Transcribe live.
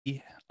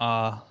We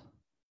are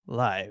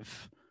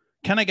live.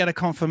 Can I get a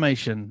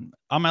confirmation?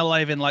 Am I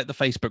live in like the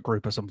Facebook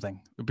group or something?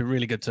 It'd be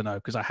really good to know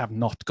because I have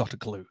not got a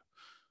clue.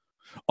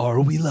 Are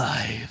we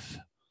live?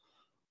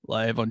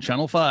 Live on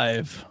Channel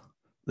 5.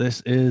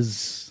 This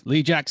is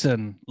Lee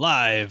Jackson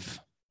live.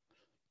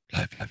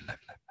 Live.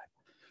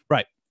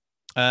 Right.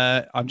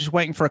 I'm just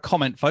waiting for a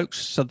comment, folks,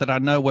 so that I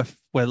know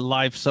we're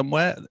live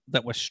somewhere,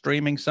 that we're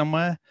streaming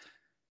somewhere.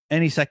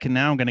 Any second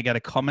now, I'm going to get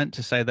a comment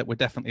to say that we're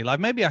definitely live.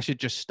 Maybe I should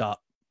just start.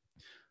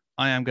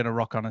 I am going to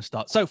rock on and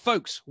start. So,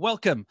 folks,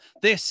 welcome.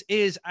 This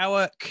is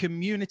our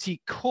community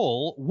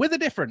call with a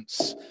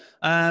difference.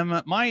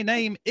 My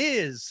name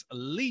is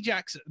Lee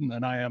Jackson,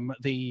 and I am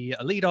the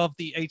leader of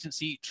the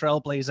agency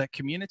Trailblazer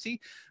community.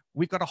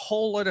 We've got a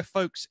whole load of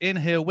folks in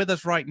here with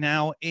us right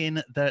now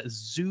in the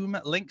Zoom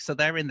link. So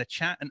they're in the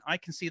chat, and I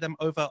can see them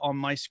over on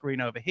my screen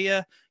over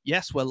here.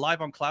 Yes, we're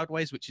live on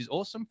Cloudways, which is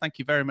awesome. Thank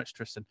you very much,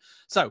 Tristan.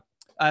 So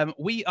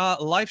we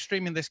are live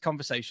streaming this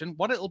conversation.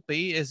 What it'll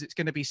be is it's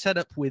going to be set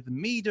up with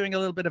me doing a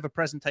little bit of a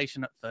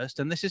presentation at first.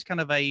 And this is kind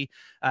of a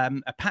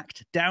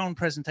packed down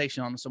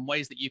presentation on some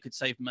ways that you could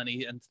save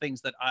money and things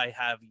that I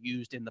have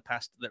used in the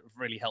past that have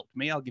really helped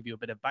me. I'll give you a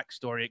bit of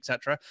backstory,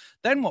 etc.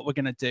 Then what we're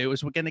going to do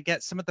is we're going to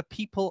get some of the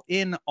people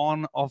in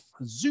on of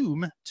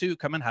Zoom to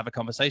come and have a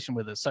conversation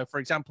with us. So, for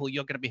example,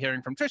 you're going to be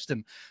hearing from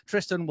Tristan.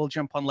 Tristan will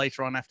jump on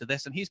later on after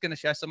this, and he's going to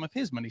share some of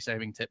his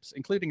money-saving tips,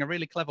 including a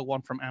really clever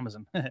one from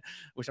Amazon,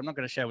 which I'm not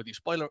going to share with you.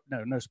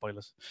 No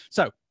spoilers.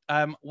 So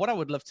what I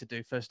would love to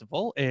do first of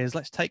all is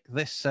let's take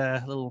this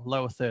little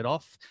lower third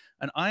off,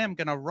 and I am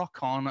going to rock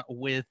on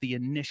with the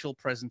initial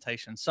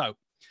presentation. So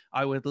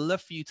I would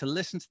love for you to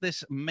listen to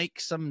this,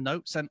 make some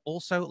notes, and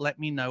also let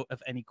me know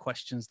of any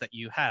questions that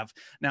you have.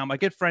 Now, my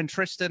good friend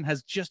Tristan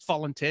has just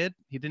volunteered.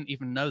 He didn't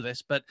even know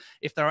this, but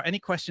if there are any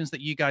questions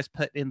that you guys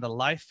put in the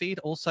live feed,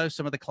 also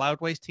some of the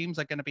Cloudways teams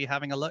are going to be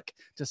having a look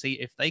to see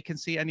if they can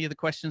see any of the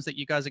questions that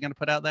you guys are going to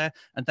put out there,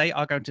 and they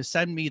are going to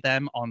send me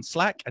them on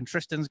Slack, and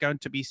Tristan's going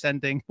to be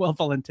sending, well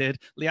volunteered,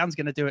 Leanne's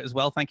going to do it as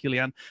well. Thank you,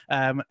 Leanne.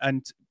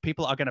 And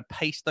people are going to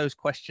paste those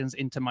questions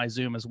into my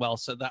Zoom as well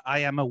so that I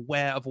am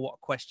aware of what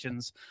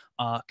questions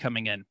are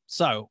coming in.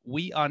 So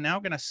we are now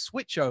going to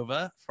switch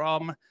over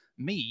from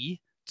me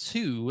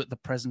to the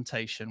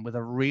presentation with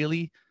a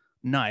really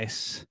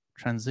nice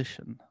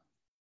transition.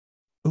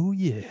 Oh,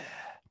 yeah.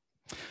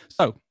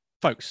 So,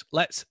 folks,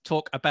 let's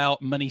talk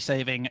about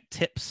money-saving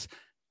tips,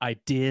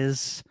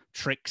 ideas,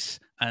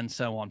 tricks, and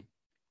so on.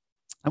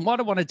 And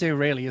what I want to do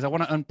really is I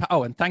want to unpack.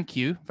 Oh, and thank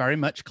you very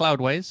much,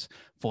 Cloudways,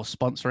 for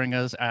sponsoring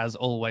us as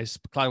always.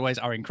 Cloudways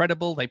are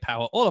incredible. They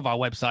power all of our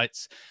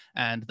websites,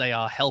 and they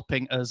are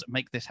helping us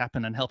make this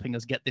happen and helping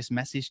us get this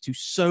message to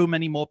so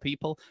many more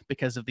people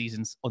because of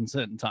these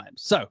uncertain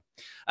times. So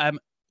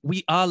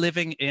we are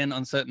living in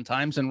uncertain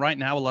times, and right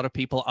now a lot of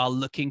people are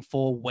looking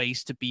for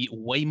ways to be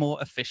way more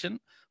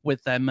efficient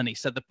with their money.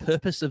 So the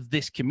purpose of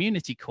this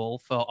community call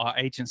for our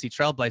agency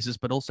Trailblazers,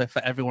 but also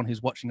for everyone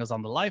who's watching us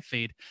on the live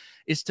feed,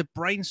 is to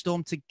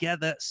brainstorm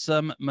together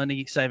some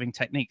money saving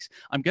techniques.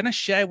 I'm going to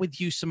share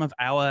with you some of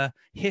our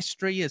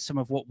history and some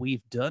of what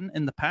we've done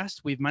in the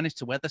past. We've managed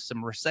to weather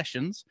some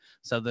recessions,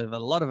 so there's a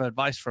lot of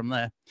advice from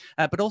there.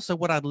 But also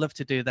what I'd love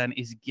to do then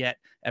is get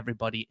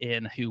everybody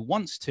in who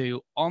wants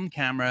to on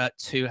camera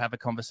to have a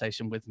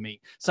conversation with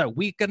me. So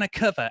we're going to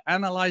cover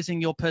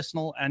analyzing your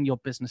personal and your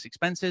business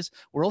expenses.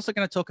 We're also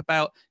going to talk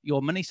about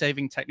your money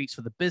saving techniques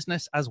for the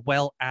business as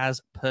well as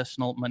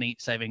personal money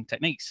saving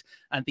techniques.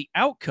 And the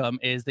outcome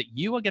is that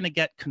you are going to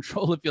get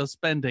control of your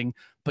spending,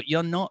 but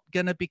you're not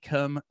going to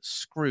become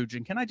Scrooge.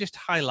 And can I just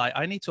highlight,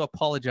 I need to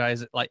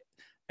apologize like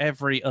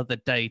every other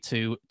day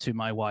to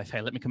my wife.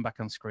 Hey, let me come back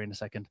on screen a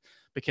second,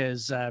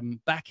 because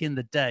back in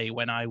the day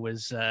when I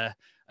was a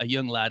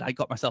young lad, I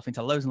got myself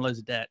into loads and loads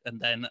of debt, and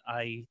then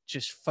I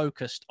just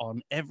focused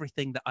on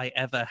everything that I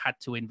ever had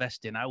to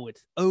invest in. I would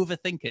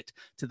overthink it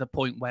to the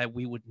point where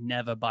we would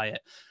never buy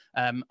it.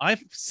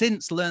 I've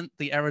since learned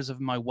the errors of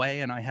my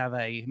way, and I have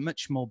a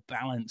much more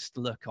balanced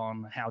look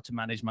on how to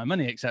manage my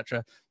money,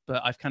 etc.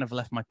 But I've kind of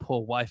left my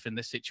poor wife in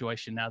this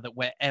situation now that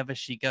wherever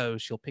she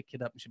goes, she'll pick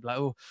it up and she'll be like,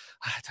 oh,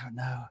 I don't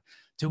know.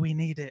 Do we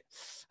need it?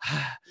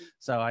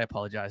 So I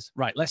apologize.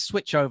 Right, let's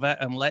switch over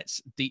and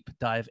let's deep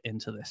dive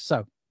into this.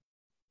 So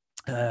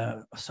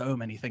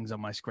many things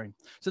on my screen.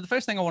 So the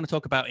first thing I want to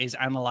talk about is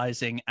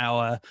analyzing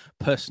our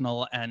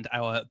personal and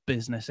our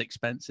business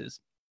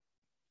expenses.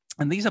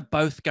 And these are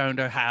both going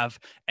to have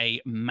a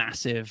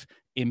massive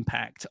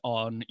impact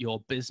on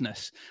your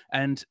business.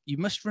 And you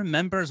must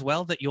remember as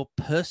well that your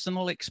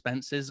personal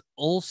expenses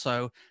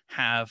also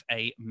have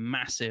a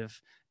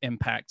massive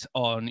impact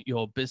on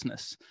your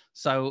business.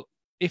 So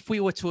if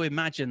we were to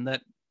imagine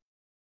that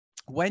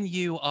when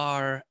you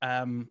are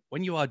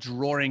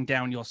drawing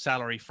down your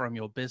salary from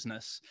your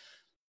business,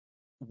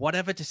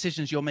 whatever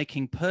decisions you're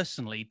making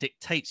personally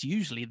dictates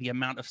usually the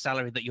amount of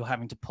salary that you're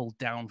having to pull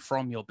down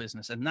from your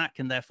business. And that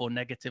can therefore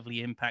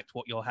negatively impact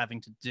what you're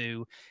having to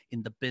do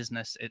in the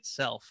business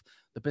itself.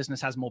 The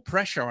business has more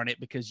pressure on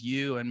it because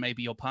you and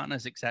maybe your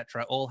partners,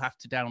 etc., all have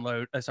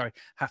to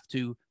have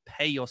to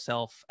pay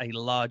yourself a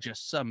larger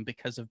sum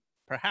because of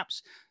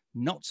perhaps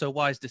not so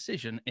wise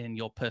decision in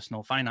your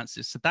personal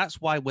finances. So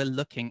that's why we're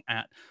looking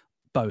at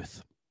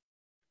both.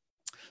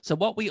 So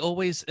what we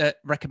always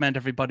recommend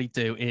everybody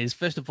do is,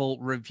 first of all,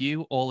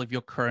 review all of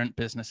your current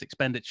business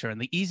expenditure. And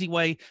the easy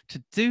way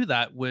to do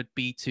that would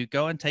be to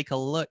go and take a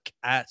look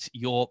at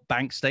your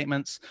bank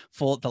statements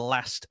for the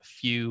last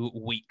few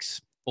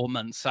weeks or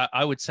months.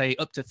 I would say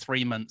up to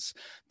 3 months.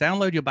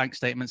 Download your bank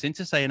statements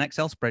into, say, an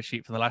Excel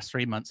spreadsheet for the last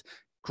 3 months.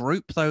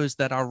 Group those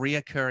that are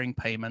reoccurring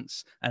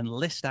payments and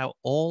list out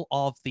all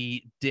of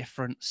the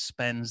different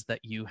spends that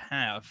you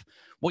have.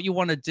 What you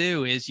want to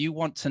do is you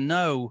want to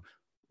know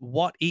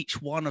what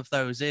each one of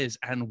those is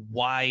and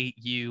why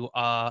you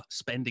are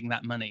spending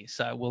that money.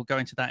 So we'll go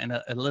into that in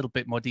a little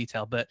bit more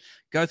detail, but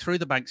go through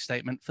the bank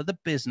statement for the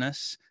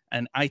business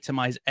and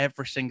itemize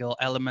every single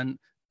element.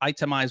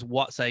 Itemize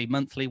what's a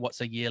monthly, what's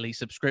a yearly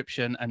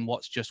subscription, and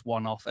what's just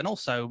one-off, and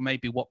also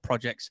maybe what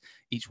projects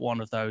each one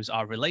of those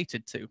are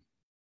related to.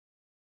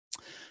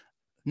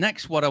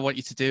 Next, what I want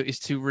you to do is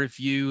to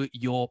review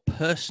your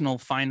personal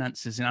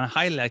finances. And I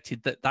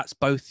highlighted that that's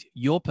both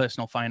your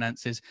personal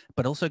finances,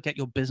 but also get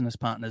your business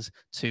partners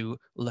to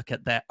look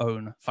at their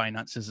own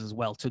finances as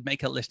well, to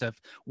make a list of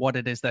what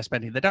it is they're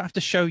spending. They don't have to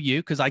show you,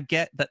 because I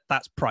get that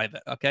that's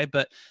private, okay?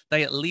 But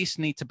they at least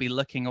need to be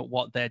looking at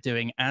what they're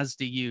doing, as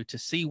do you, to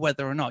see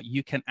whether or not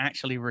you can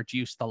actually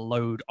reduce the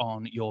load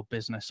on your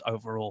business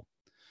overall.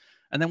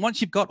 And then once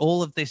you've got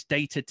all of this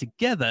data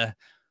together,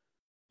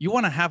 you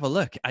want to have a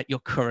look at your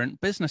current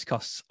business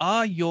costs.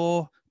 Are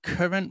your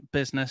current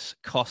business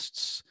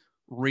costs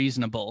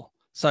reasonable?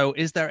 So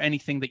is there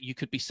anything that you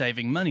could be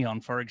saving money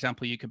on? For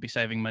example, you could be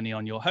saving money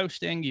on your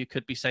hosting. You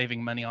could be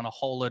saving money on a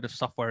whole load of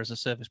software as a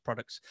service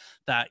products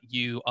that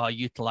you are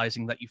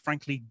utilizing that you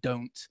frankly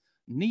don't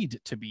need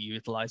to be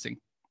utilizing.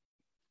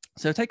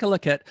 So take a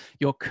look at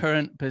your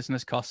current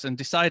business costs and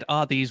decide,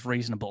 are these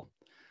reasonable?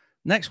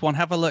 Next one,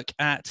 have a look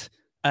at,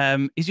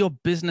 is your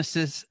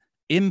businesses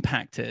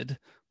impacted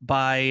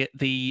by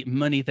the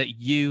money that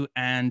you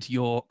and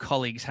your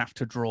colleagues have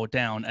to draw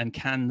down, and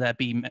can there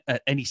be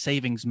any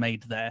savings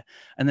made there?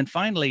 And then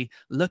finally,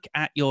 look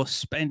at your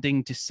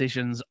spending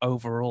decisions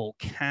overall.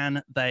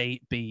 Can they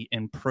be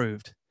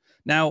improved?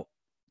 Now,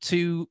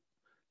 to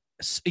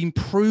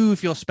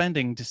improve your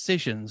spending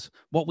decisions,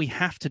 what we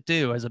have to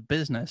do as a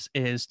business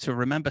is to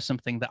remember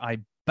something that I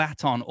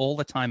bat on all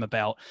the time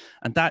about,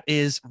 and that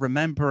is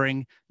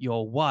remembering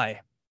your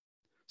why.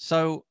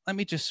 So let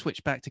me just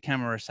switch back to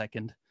camera a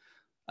second.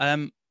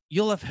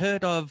 You'll have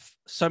heard of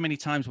so many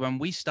times, when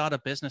we start a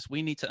business,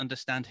 we need to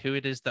understand who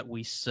it is that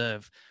we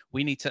serve.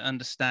 We need to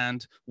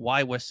understand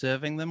why we're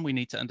serving them. We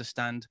need to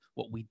understand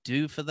what we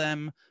do for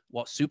them,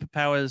 what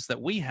superpowers that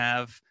we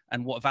have,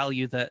 and what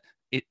value that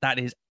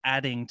is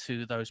adding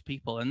to those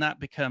people. And that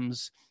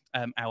becomes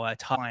our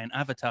client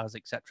avatars,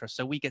 etc.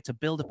 So we get to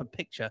build up a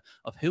picture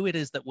of who it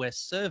is that we're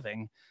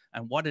serving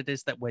and what it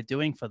is that we're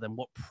doing for them,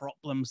 what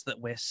problems that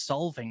we're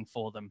solving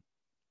for them.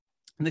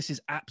 And this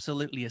is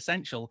absolutely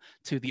essential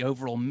to the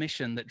overall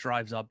mission that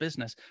drives our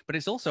business, but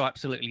it's also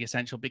absolutely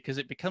essential because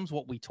it becomes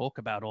what we talk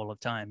about all the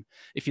time.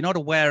 If you're not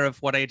aware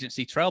of what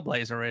agency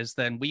Trailblazer is,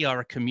 then we are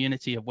a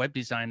community of web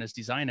designers,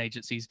 design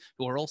agencies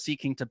who are all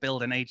seeking to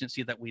build an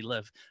agency that we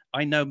love.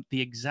 I know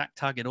the exact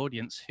target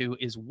audience who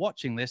is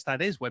watching this,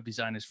 that is web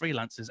designers,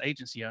 freelancers,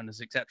 agency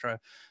owners, etc.,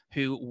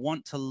 who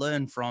want to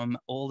learn from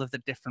all of the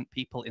different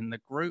people in the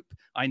group.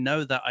 I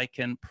know that I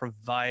can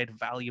provide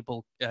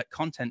valuable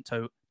content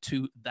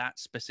to that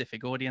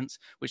specific audience,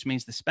 which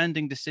means the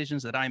spending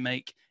decisions that I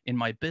make in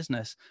my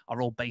business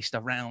are all based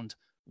around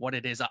what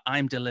it is that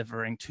I'm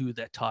delivering to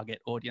their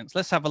target audience.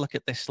 Let's have a look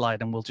at this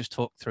slide and we'll just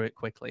talk through it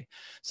quickly.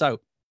 So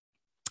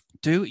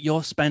do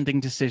your spending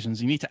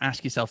decisions. You need to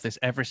ask yourself this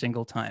every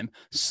single time.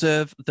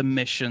 Serve the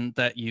mission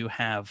that you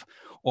have,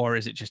 or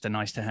is it just a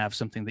nice to have,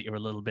 something that you're a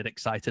little bit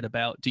excited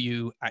about? Do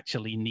you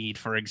actually need,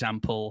 for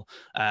example,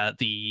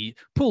 the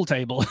pool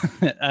table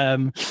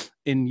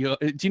do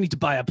you need to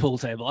buy a pool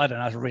table? I don't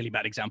know, that's a really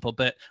bad example,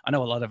 but I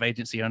know a lot of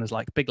agency owners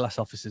like big glass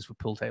offices with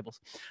pool tables.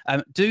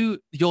 Do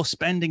your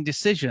spending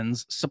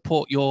decisions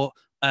support your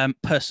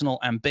personal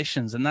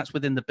ambitions? And that's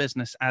within the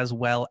business as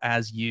well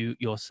as you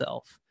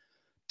yourself.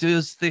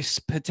 Does this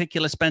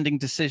particular spending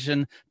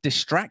decision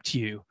distract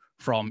you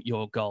from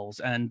your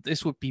goals? And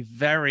this would be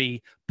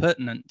very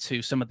pertinent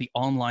to some of the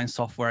online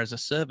software as a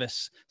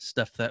service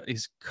stuff that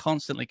is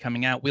constantly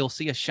coming out. We'll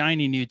see a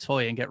shiny new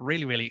toy and get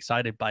really, really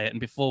excited by it. And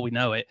before we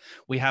know it,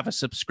 we have a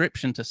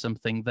subscription to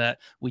something that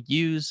we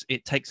use.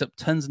 It takes up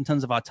tons and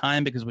tons of our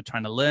time because we're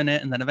trying to learn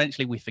it. And then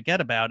eventually we forget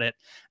about it.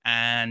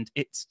 And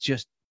it's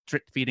just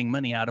drip feeding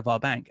money out of our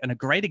bank. And a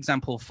great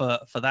example for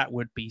that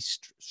would be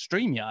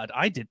StreamYard.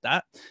 I did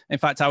that. In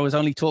fact, I was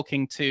only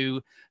talking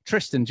to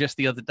Tristan just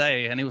the other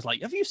day and he was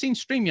like, have you seen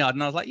StreamYard?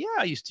 And I was like, yeah,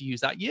 I used to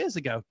use that years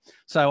ago.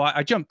 So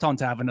I jumped on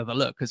to have another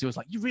look because he was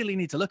like, you really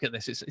need to look at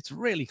this. It's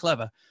really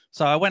clever.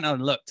 So I went on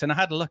and looked and I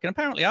had a look, and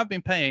apparently I've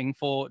been paying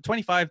for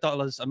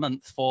 $25 a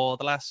month for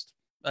the last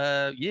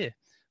year.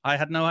 I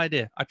had no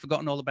idea. I'd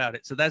forgotten all about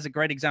it. So there's a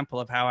great example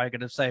of how I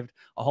could have saved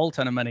a whole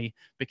ton of money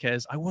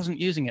because I wasn't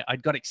using it. I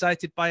got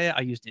excited by it.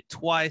 I used it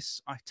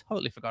twice. I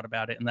totally forgot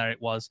about it. And there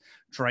it was,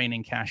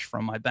 draining cash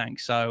from my bank.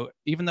 So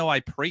even though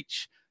I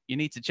preach, you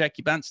need to check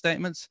your bank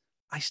statements,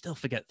 I still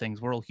forget things.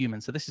 We're all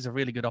human. So this is a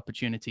really good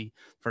opportunity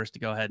for us to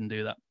go ahead and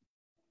do that.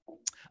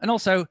 And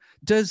also,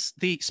 does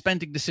the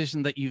spending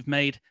decision that you've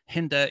made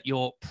hinder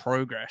your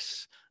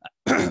progress?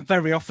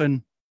 Very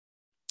often,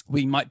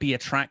 we might be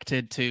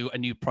attracted to a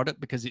new product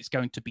because it's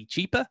going to be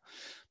cheaper,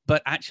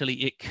 but actually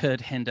it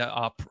could hinder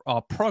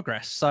our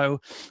progress.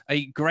 So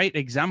a great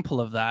example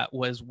of that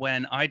was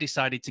when I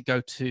decided to go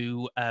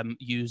to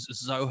use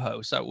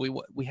Zoho. So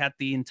we had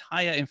the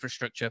entire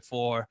infrastructure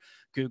for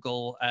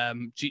Google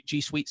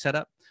G Suite set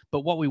up,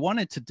 but what we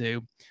wanted to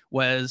do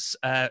was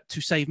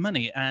to save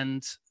money.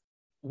 And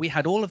we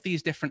had all of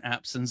these different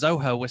apps, and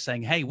Zoho was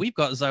saying, hey, we've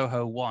got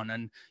Zoho One,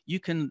 and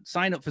you can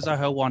sign up for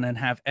Zoho One and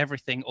have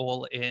everything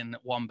all in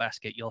one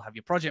basket. You'll have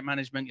your project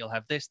management, you'll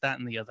have this, that,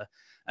 and the other.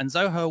 And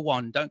Zoho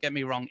One, don't get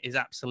me wrong, is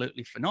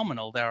absolutely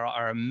phenomenal. There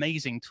are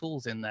amazing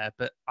tools in there,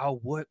 but our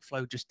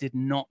workflow just did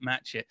not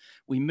match it.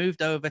 We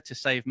moved over to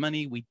save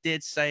money. We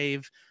did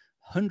save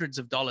hundreds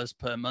of dollars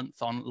per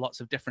month on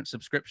lots of different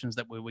subscriptions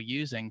that we were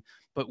using,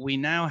 but we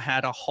now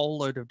had a whole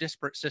load of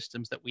disparate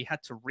systems that we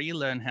had to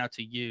relearn how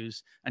to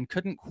use and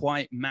couldn't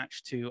quite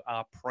match to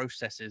our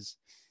processes.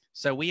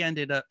 So we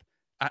ended up,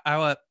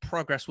 our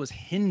progress was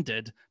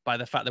hindered by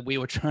the fact that we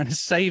were trying to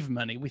save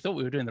money. We thought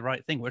we were doing the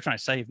right thing. We're trying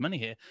to save money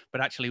here,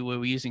 but actually we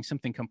were using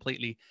something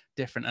completely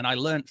different. And I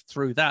learned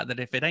through that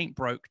if it ain't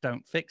broke,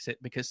 don't fix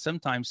it, because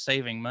sometimes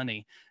saving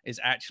money is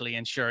actually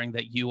ensuring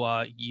that you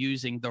are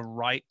using the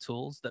right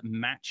tools that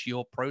match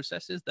your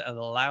processes that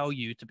allow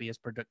you to be as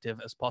productive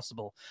as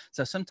possible.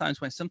 So sometimes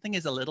when something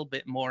is a little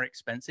bit more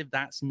expensive,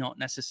 that's not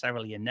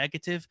necessarily a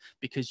negative,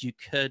 because you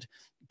could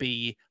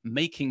be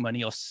making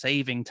money or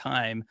saving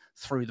time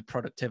through the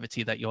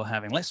productivity that you're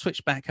having. Let's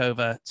switch back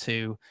over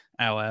to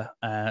our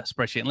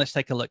spreadsheet and let's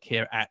take a look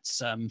here at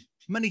some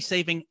money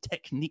saving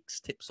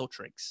techniques, tips, or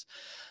tricks.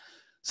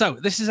 So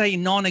this is a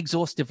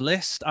non-exhaustive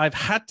list. I've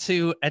had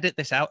to edit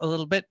this out a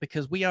little bit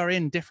because we are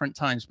in different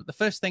times. But the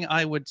first thing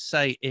I would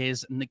say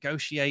is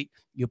negotiate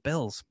your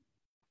bills.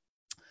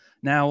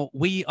 Now,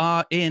 we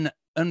are in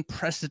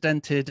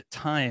unprecedented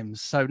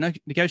times. So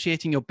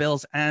negotiating your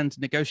bills and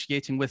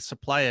negotiating with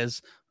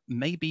suppliers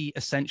may be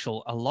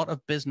essential. A lot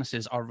of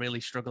businesses are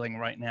really struggling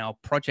right now.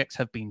 Projects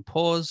have been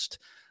paused.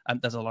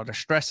 There's a lot of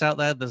stress out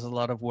there. There's a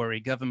lot of worry.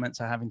 Governments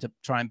are having to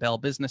try and bail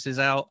businesses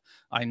out.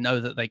 I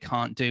know that they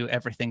can't do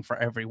everything for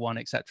everyone,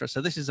 etc.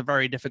 So this is a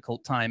very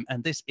difficult time.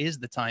 And this is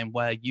the time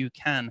where you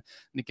can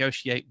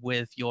negotiate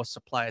with your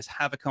suppliers,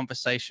 have a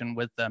conversation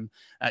with them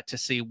to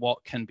see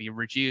what can be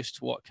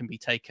reduced, what can be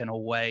taken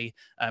away,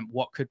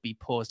 what could be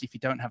paused. If you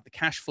don't have the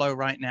cash flow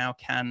right now,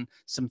 can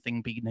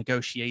something be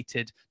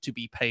negotiated to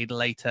be paid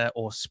later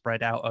or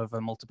spread out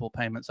over multiple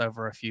payments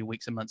over a few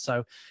weeks, a month?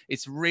 So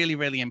it's really,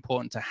 really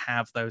important to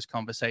have those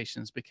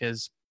conversations,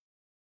 because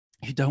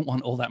you don't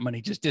want all that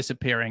money just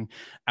disappearing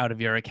out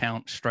of your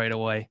account straight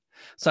away.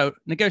 So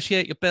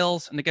negotiate your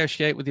bills,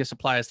 negotiate with your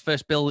suppliers. The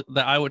first bill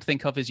that I would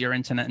think of is your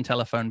internet and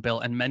telephone bill.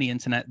 And many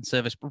internet and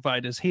service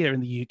providers here in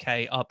the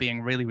UK are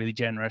being really, really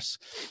generous.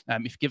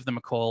 If you give them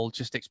a call,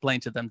 just explain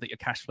to them that your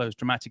cash flow is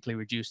dramatically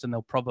reduced, and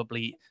they'll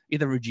probably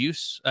either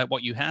reduce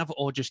what you have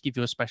or just give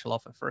you a special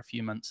offer for a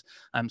few months.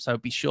 So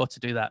be sure to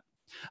do that.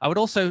 I would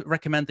also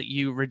recommend that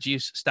you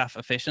reduce staff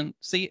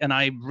efficiency. And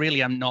I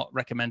really am not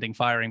recommending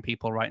firing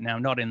people right now,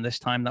 not in this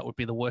time. That would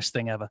be the worst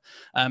thing ever.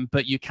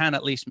 But you can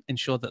at least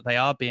ensure that they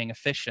are being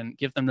efficient,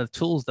 give them the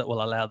tools that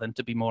will allow them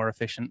to be more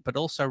efficient, but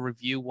also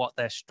review what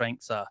their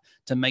strengths are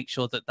to make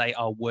sure that they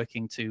are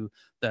working to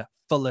the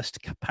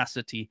fullest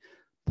capacity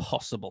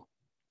possible.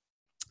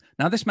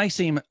 Now, this may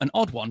seem an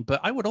odd one,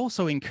 but I would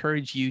also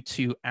encourage you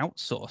to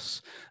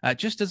outsource,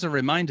 just as a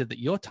reminder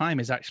that your time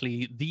is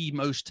actually the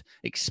most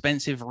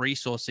expensive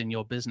resource in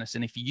your business.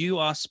 And if you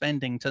are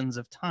spending tons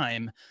of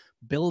time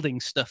building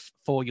stuff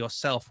for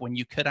yourself when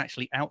you could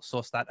actually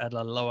outsource that at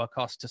a lower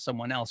cost to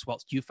someone else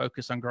whilst you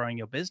focus on growing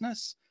your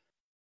business,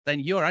 then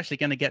you're actually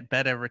going to get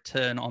better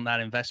return on that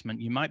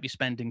investment. You might be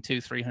spending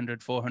 $200,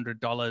 $300,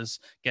 $400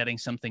 getting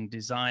something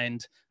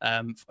designed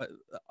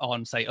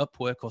on, say,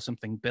 Upwork, or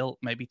something built,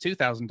 maybe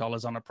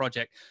 $2,000 on a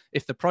project.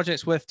 If the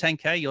project's worth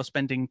 $10K, you're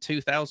spending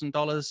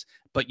 $2,000,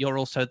 but you're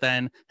also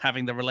then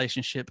having the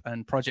relationship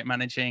and project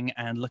managing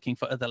and looking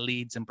for other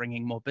leads and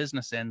bringing more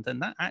business in, then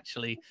that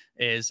actually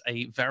is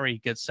a very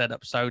good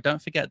setup. So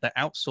don't forget that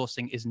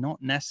outsourcing is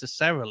not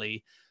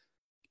necessarily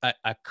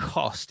a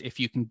cost if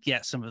you can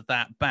get some of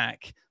that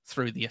back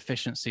through the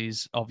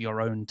efficiencies of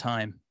your own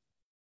time.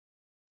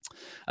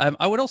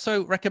 I would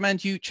also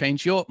recommend you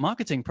change your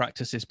marketing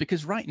practices,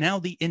 because right now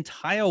the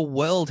entire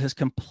world has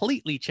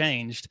completely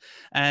changed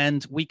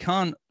and we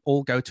can't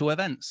all go to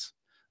events.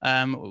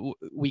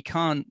 We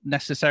can't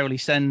necessarily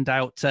send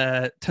out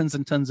tons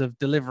and tons of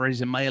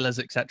deliveries and mailers,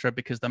 etc.,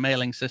 because the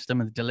mailing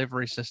system and the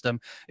delivery system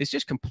is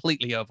just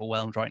completely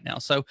overwhelmed right now.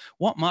 So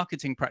what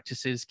marketing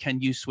practices can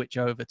you switch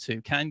over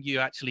to? Can you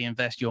actually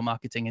invest your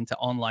marketing into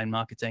online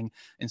marketing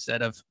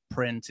instead of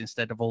print,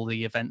 instead of all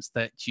the events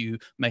that you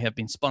may have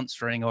been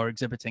sponsoring or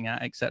exhibiting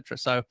at, etc.?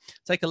 So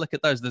take a look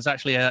at those. There's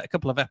actually a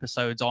couple of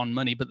episodes on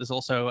money, but there's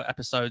also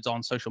episodes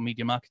on social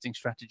media marketing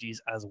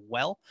strategies as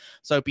well.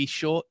 So be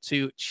sure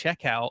to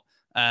check out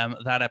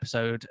that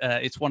episode.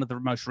 It's one of the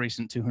most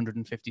recent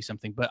 250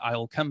 something, but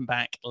I'll come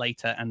back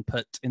later and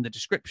put in the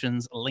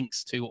descriptions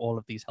links to all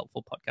of these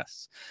helpful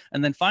podcasts.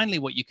 And then finally,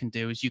 what you can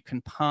do is you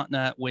can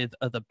partner with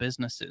other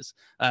businesses.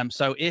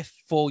 So if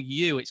for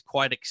you, it's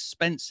quite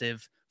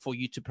expensive for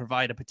you to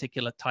provide a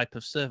particular type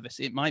of service,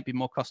 it might be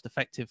more cost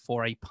effective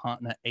for a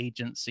partner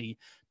agency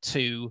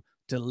to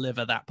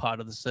deliver that part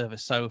of the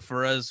service. So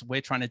for us,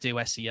 we're trying to do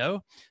SEO.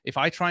 If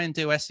I try and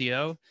do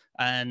SEO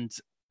and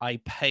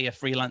I pay a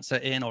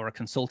freelancer in or a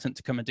consultant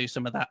to come and do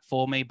some of that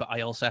for me, but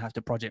I also have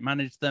to project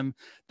manage them,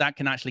 that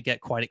can actually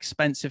get quite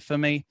expensive for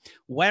me.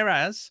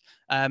 Whereas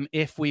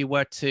if we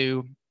were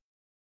to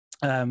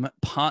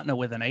partner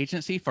with an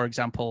agency, for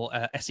example,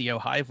 SEO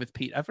Hive with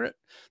Pete Everett,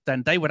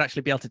 then they would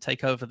actually be able to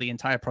take over the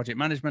entire project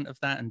management of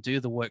that and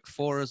do the work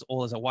for us,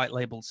 all as a white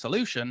labeled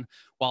solution,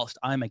 whilst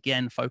I'm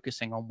again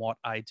focusing on what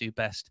I do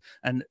best.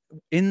 And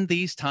in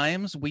these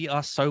times, we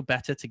are so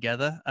better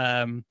together.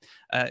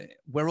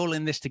 We're all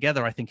in this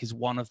together, I think, is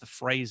one of the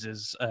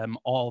phrases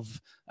of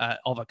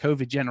a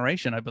COVID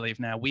generation, I believe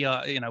now. We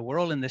are, we're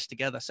all in this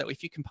together. So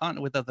if you can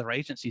partner with other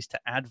agencies to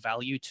add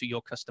value to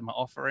your customer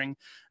offering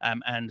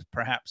and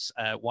perhaps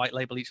white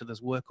label each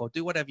other's work or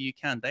do whatever you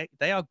can,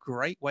 they are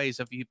great ways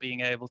of you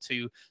being able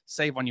to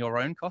save on your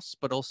own costs,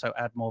 but also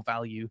add more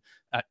value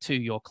to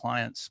your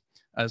clients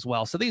as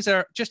well. So these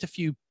are just a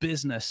few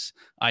business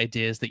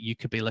ideas that you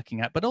could be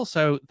looking at, but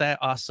also there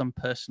are some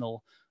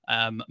personal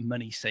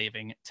money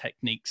saving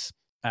techniques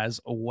as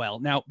well.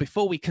 Now,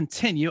 before we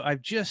continue,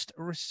 I've just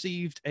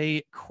received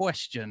a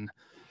question.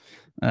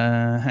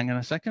 Hang on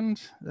a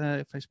second.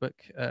 Facebook.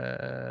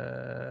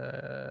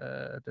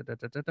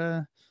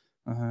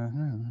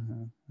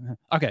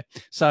 Okay,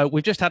 so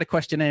we've just had a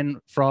question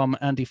in from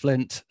Andy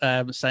Flint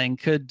saying,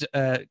 could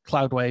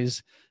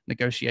Cloudways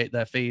negotiate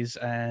their fees?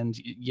 And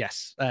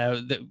yes,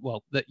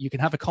 that you can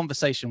have a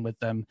conversation with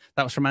them.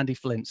 That was from Andy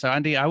Flint. So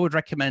Andy, I would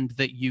recommend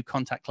that you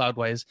contact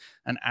Cloudways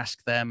and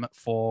ask them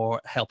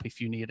for help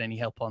if you need any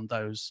help on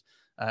those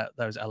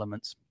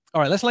elements.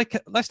 All right,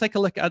 let's take a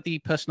look at the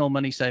personal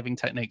money saving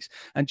techniques.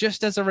 And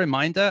just as a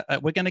reminder,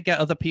 we're going to get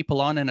other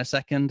people on in a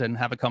second and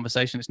have a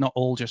conversation. It's not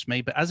all just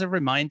me, but as a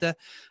reminder,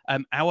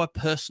 our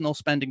personal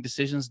spending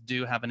decisions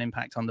do have an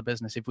impact on the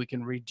business. If we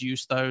can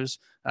reduce those,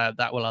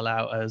 that will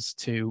allow us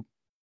to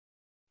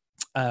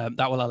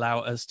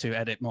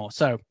edit more.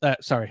 So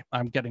sorry,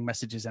 I'm getting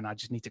messages in. I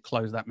just need to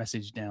close that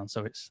message down.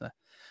 So it's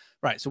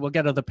right. So we'll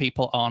get other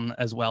people on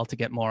as well to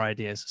get more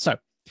ideas. So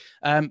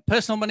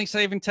personal money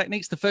saving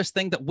techniques. The first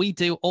thing that we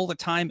do all the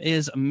time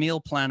is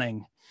meal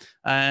planning.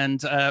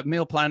 And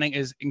meal planning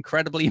is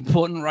incredibly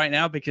important right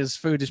now because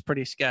food is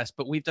pretty scarce,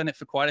 but we've done it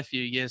for quite a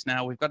few years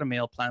now. We've got a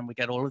meal plan. We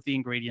get all of the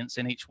ingredients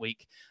in each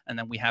week, and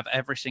then we have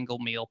every single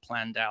meal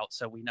planned out.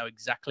 So we know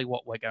exactly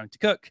what we're going to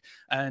cook.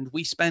 And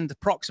we spend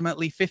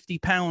approximately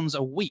 £50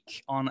 a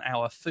week on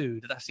our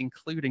food. That's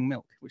including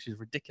milk, which is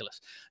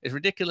ridiculous. It's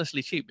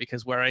ridiculously cheap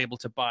because we're able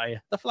to buy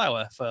the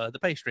flour for the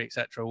pastry,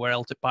 etc. We're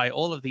able to buy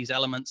all of these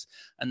elements,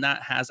 and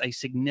that has a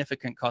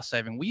significant cost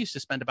saving. We used to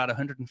spend about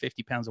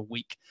 £150 a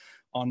week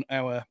on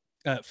our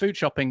food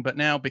shopping, but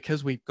now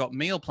because we've got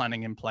meal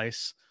planning in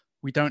place,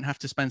 we don't have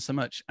to spend so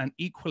much. And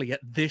equally at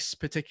this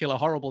particular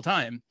horrible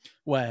time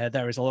where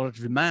there is a lot of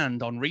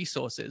demand on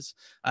resources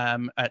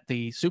at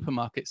the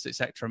supermarkets,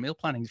 etc., meal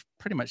planning is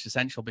pretty much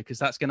essential because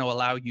that's going to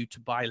allow you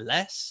to buy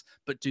less,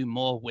 but do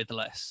more with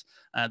less.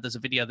 There's a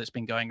video that's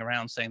been going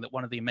around saying that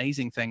one of the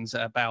amazing things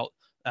about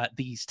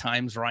these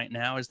times right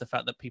now is the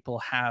fact that people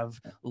have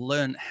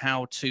learned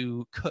how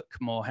to cook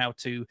more, how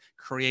to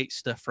create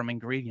stuff from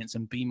ingredients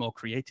and be more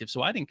creative.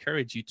 So I'd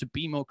encourage you to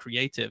be more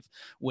creative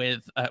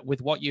with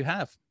what you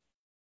have,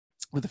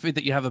 with the food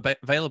that you have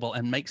available,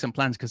 and make some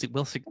plans because it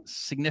will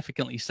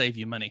significantly save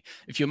you money.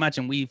 If you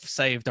imagine, we've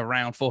saved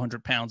around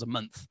 £400 a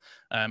month,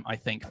 I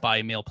think,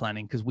 by meal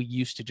planning because we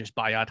used to just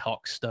buy ad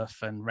hoc stuff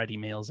and ready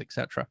meals,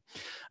 etc.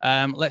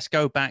 Let's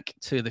go back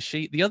to the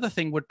sheet. The other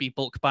thing would be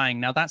bulk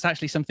buying. Now, that's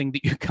actually something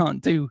that you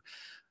can't do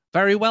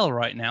very well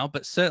right now,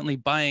 but certainly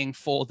buying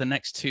for the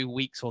next 2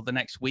 weeks or the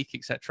next week,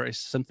 etc., is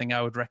something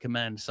I would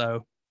recommend.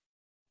 So,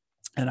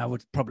 and I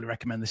would probably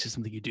recommend this is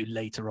something you do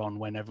later on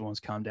when everyone's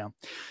calmed down.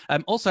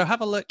 Also,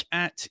 have a look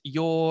at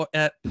your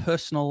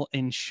personal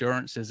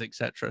insurances,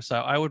 etc. So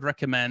I would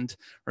recommend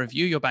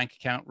review your bank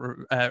account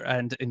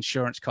and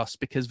insurance costs,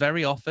 because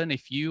very often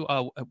if you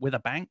are with a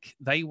bank,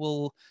 they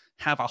will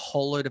have a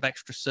whole load of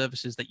extra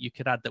services that you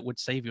could add that would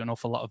save you an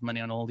awful lot of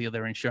money on all the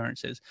other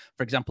insurances.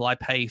 For example, I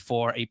pay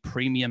for a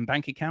premium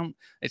bank account.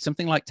 It's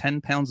something like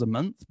 £10 a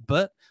month,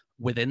 but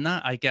within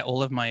that, I get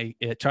all of my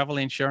travel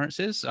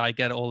insurances. I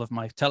get all of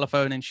my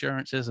telephone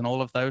insurances and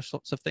all of those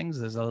sorts of things.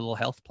 There's a little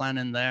health plan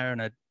in there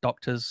and a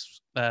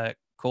doctor's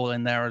call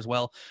in there as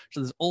well. So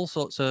there's all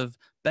sorts of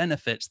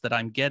benefits that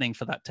I'm getting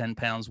for that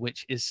 £10,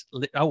 which is,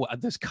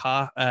 there's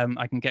car,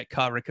 I can get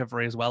car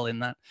recovery as well in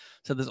that.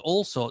 So there's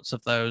all sorts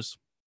of those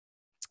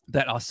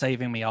that are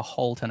saving me a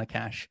whole ton of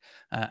cash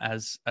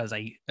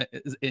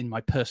in my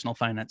personal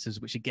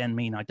finances, which again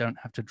mean I don't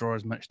have to draw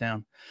as much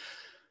down.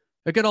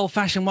 A good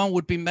old-fashioned one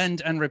would be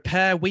mend and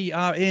repair. We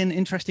are in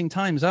interesting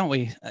times, aren't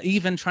we?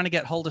 Even trying to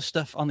get hold of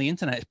stuff on the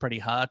internet is pretty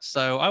hard.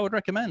 So I would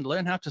recommend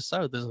learn how to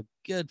sew. There's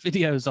good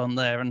videos on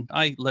there. And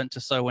I learned to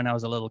sew when I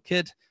was a little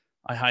kid.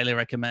 I highly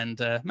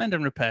recommend mend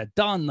and repair.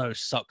 Darn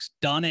those socks,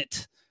 darn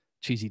it.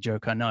 Cheesy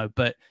joke, I know.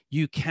 But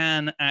you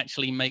can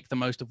actually make the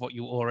most of what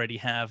you already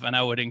have. And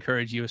I would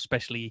encourage you,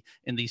 especially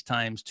in these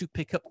times, to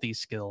pick up these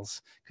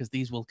skills because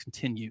these will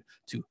continue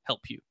to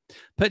help you.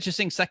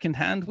 Purchasing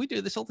secondhand, we do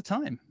this all the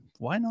time.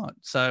 Why not?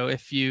 So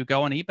if you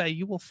go on eBay,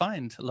 you will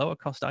find lower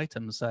cost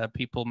items.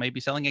 People may be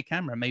selling a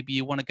camera. Maybe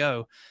you want to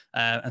go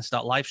and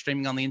start live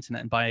streaming on the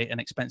internet and buy an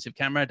expensive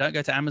camera. Don't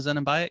go to Amazon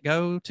and buy it.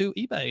 Go to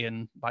eBay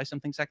and buy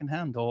something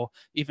secondhand, or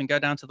even go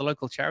down to the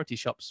local charity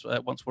shops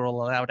once we're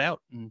all allowed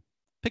out and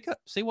pick up,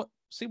 see what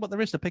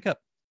there is to pick up.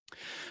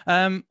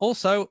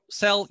 Also,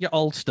 sell your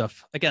old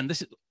stuff. Again,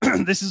 this is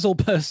this is all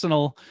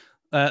personal.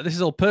 This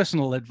is all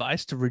personal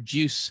advice to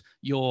reduce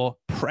your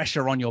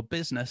pressure on your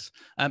business,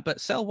 but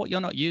sell what you're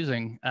not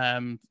using.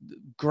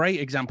 Great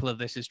example of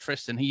this is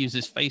Tristan. He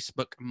uses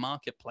Facebook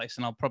Marketplace,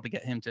 and I'll probably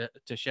get him to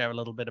share a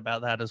little bit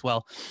about that as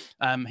well.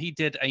 He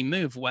did a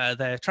move where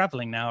they're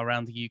traveling now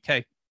around the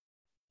UK,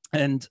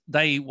 and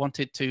they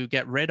wanted to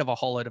get rid of a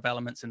whole load of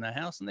elements in their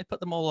house, and they put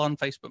them all on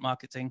Facebook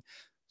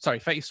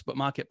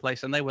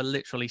Marketplace, and they were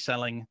literally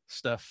selling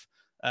stuff.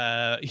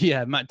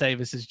 Matt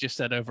Davis has just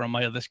said over on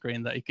my other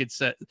screen that he could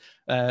set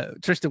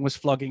Tristan was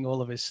flogging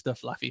all of his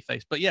stuff, laughy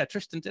face. But yeah,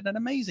 Tristan did an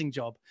amazing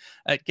job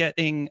at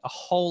getting a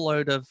whole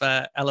load of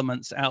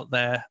elements out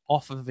there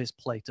off of his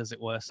plate, as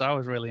it were. So I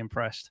was really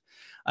impressed.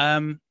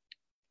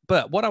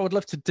 But what I would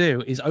love to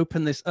do is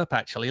open this up,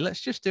 actually.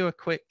 Let's just do a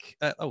quick...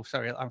 I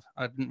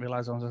didn't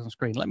realize I was on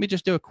screen. Let me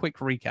just do a quick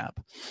recap.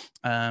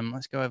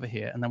 Let's go over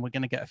here, and then we're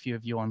going to get a few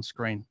of you on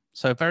screen.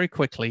 So very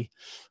quickly,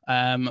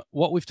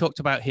 what we've talked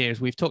about here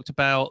is we've talked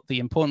about the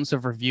importance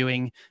of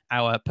reviewing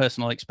our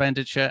personal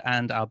expenditure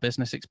and our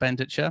business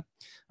expenditure.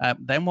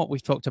 Then what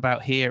we've talked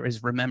about here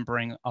is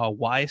remembering our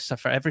why. So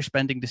for every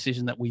spending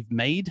decision that we've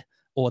made,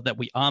 or that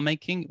we are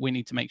making, we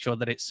need to make sure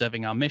that it's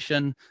serving our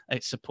mission,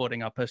 it's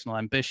supporting our personal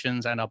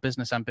ambitions and our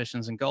business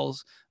ambitions and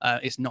goals.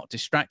 It's not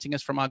distracting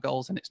us from our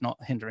goals, and it's not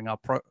hindering our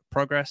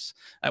progress.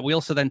 We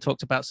also then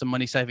talked about some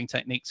money-saving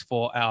techniques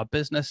for our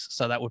business.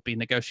 So that would be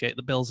negotiate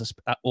the bills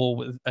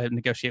or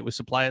negotiate with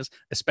suppliers,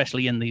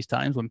 especially in these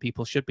times when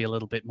people should be a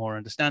little bit more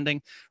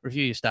understanding.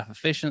 Review your staff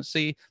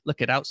efficiency.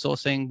 Look at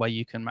outsourcing, where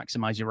you can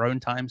maximize your own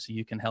time so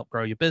you can help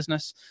grow your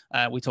business.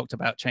 We talked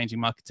about changing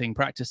marketing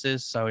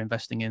practices, so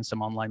investing in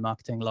some online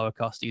marketing, lower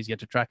cost, easier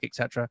to track,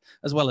 etc.,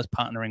 as well as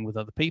partnering with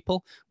other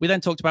people. We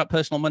then talked about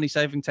personal money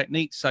saving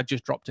techniques. I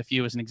just dropped a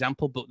few as an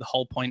example, but the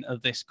whole point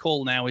of this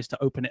call now is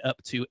to open it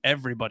up to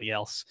everybody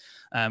else,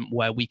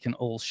 where we can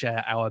all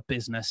share our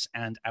business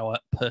and our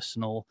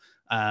personal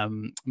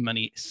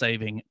money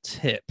saving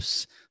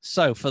tips.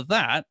 So for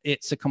that,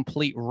 it's a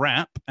complete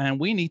wrap, and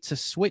we need to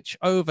switch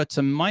over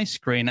to my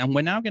screen, and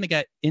we're now going to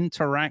get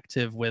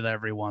interactive with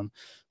everyone.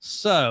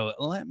 So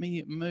let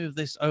me move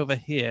this over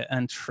here,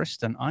 and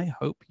Tristan, I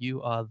hope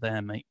you are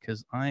there, mate,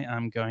 because I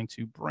am going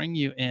to bring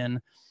you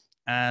in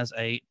as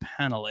a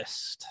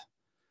panelist.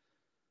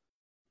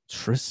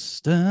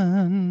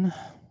 Tristan,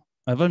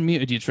 I've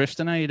unmuted you.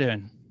 Tristan, how you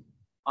doing?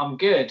 I'm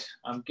good.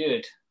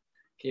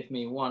 Give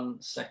me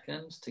 1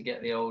 second to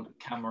get the old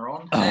camera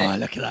on. Oh, hey.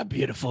 Look at that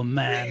beautiful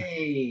man.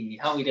 Hey,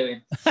 how are we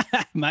doing?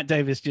 Matt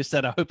Davis just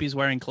said, I hope he's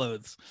wearing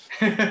clothes.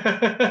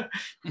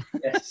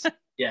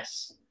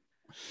 Yes.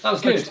 That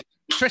was good.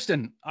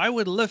 Tristan, I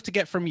would love to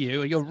get from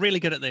you, you're really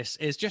good at this,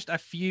 is just a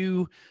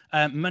few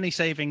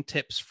money-saving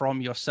tips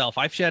from yourself.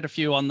 I've shared a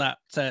few on that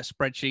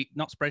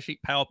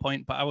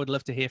PowerPoint, but I would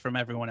love to hear from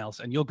everyone else.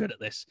 And you're good at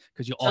this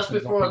because you're just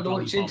before I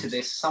launch into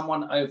this,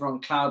 someone over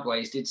on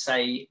Cloudways did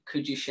say,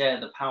 could you share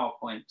the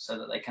PowerPoint so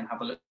that they can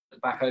have a look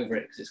back over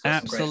it? Because it's got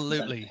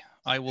absolutely.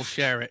 I will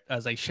share it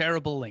as a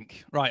shareable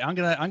link. Right, I'm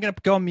gonna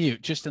go on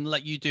mute just and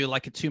let you do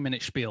like a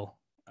 2-minute spiel.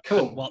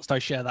 Cool. Whilst I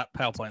share that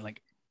PowerPoint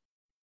link.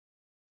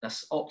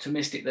 That's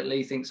optimistic that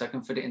Lee thinks I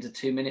can fit it into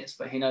 2 minutes,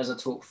 but he knows I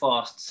talk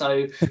fast.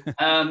 So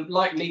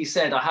like Lee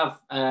said,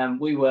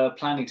 we were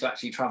planning to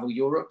actually travel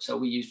Europe. So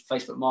we used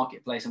Facebook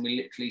Marketplace, and we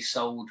literally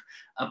sold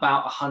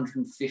about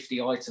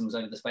 150 items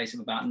over the space of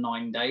about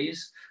 9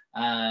 days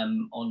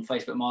on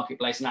Facebook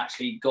Marketplace, and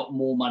actually got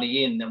more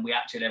money in than we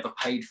actually ever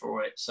paid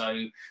for it. So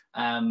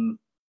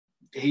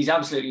he's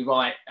absolutely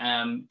right.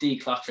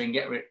 Decluttering,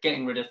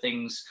 getting rid of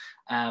things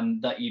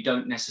that you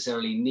don't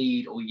necessarily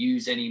need or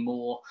use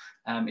anymore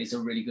is a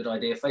really good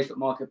idea. Facebook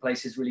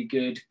Marketplace is really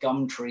good.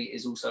 Gumtree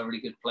is also a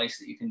really good place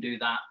that you can do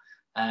that.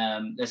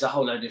 There's a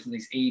whole load of different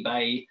things.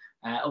 eBay,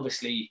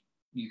 obviously,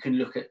 you can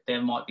look at,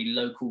 there might be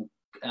local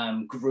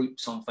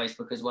groups on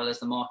Facebook as well as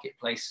the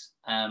marketplace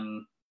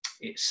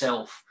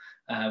itself,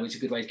 which is a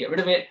good way to get rid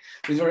of it.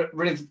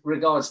 With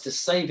regards to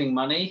saving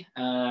money,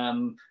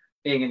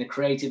 being in the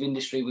creative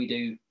industry,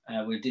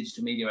 we're a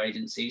digital media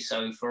agency.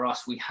 So for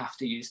us, we have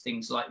to use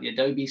things like the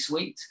Adobe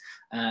suite.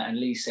 And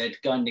Lee said,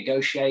 go and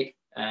negotiate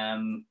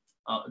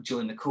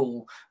during the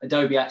call.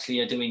 Adobe actually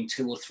are doing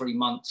 2 or 3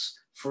 months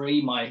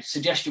free. My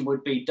suggestion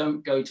would be,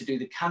 don't go to do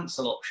the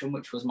cancel option,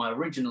 which was my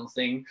original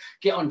thing.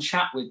 Get on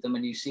chat with them,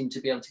 and you seem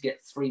to be able to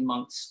get 3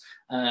 months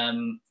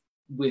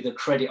with a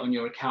credit on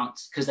your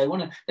account, because they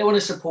want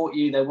to support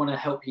you. They want to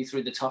help you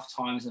through the tough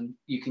times, and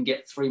you can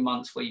get 3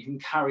 months where you can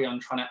carry on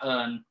trying to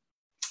earn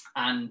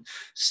and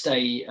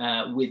stay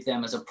with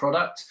them as a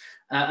product.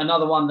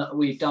 Another one that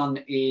we've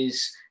done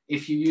is,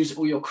 if you use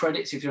all your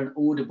credits, if you're an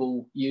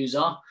Audible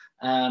user,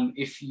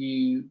 if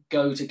you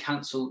go to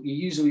cancel, you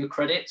use all your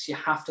credits, you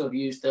have to have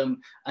used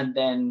them, and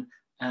then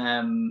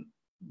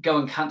go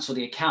and cancel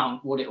the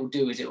account. What it will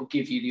do is it will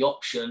give you the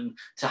option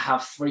to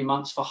have 3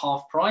 months for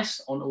half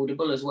price on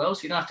Audible as well.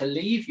 So you don't have to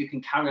leave. You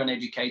can carry on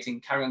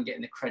educating, carry on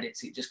getting the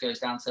credits. It just goes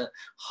down to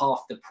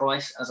half the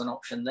price as an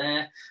option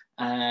there.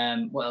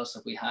 What else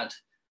have we had?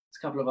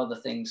 There's a couple of other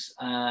things.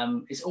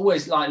 It's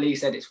always, like Lee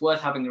said, it's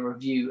worth having a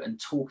review and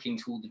talking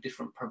to all the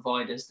different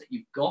providers that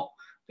you've got,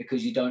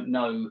 because you don't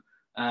know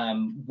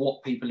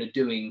what people are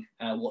doing,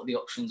 what the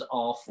options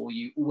are for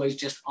you. Always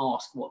just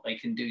ask what they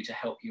can do to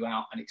help you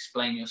out and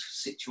explain your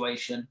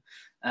situation.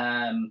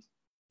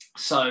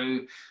 So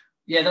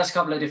yeah, that's a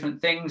couple of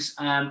different things.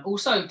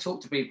 Also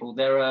talk to people.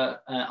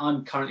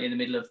 I'm currently in the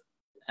middle of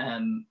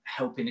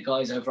helping the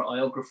guys over at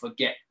Iographer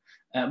get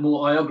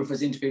more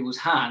iographers into people's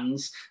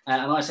hands.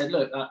 And I said,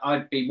 look,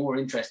 I'd be more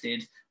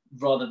interested,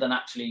 rather than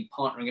actually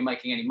partnering and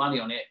making any money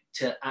on it,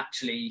 to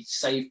actually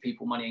save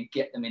people money and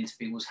get them into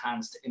people's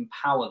hands, to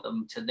empower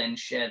them to then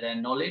share their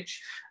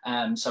knowledge.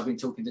 So I've been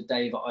talking to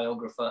Dave at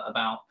Iographer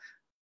about,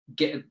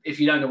 if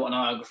you don't know what an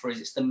iographer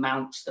is, it's the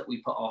mounts that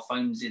we put our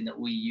phones in that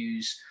we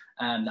use,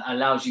 that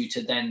allows you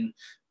to then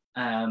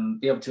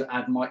be able to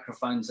add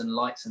microphones and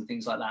lights and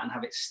things like that, and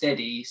have it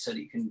steady so that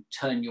you can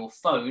turn your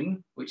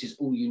phone, which is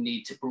all you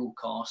need to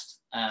broadcast,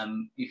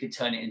 you can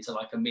turn it into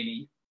like a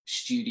mini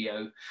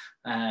studio.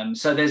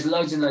 So there's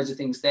loads and loads of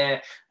things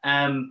there.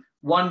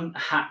 One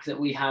hack that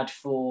we had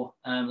for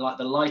like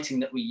the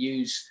lighting that we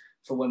use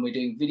for when we're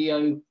doing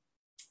video,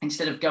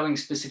 instead of going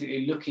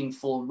specifically looking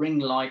for ring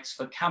lights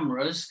for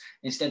cameras,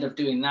 instead of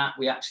doing that,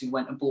 we actually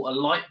went and bought a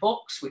light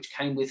box which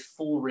came with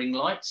 4 ring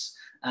lights,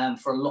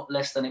 for a lot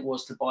less than it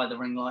was to buy the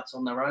ring lights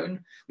on their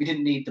own. We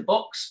didn't need the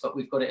box, but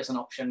we've got it as an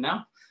option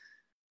now.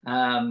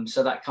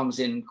 So that comes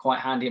in quite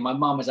handy. And my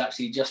mum has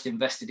actually just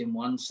invested in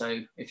one, so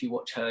if you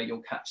watch her,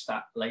 you'll catch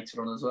that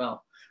later on as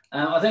well.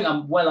 I think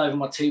I'm well over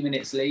my 2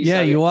 minutes, Lee. Yeah,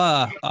 so you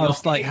are. I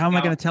was like, how am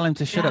I going to tell him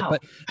to shut up?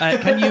 But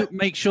can you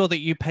make sure that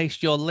you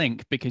paste your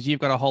link, because you've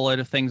got a whole load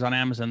of things on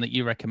Amazon that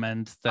you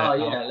recommend. That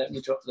let me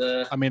drop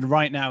the... I mean,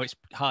 right now it's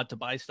hard to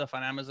buy stuff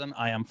on Amazon.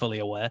 I am fully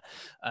aware,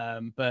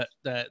 but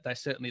they're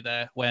certainly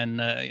there when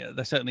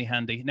they're certainly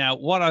handy. Now,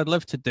 what I'd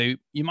love to do,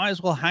 you might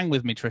as well hang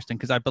with me, Tristan,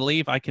 because I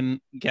believe I can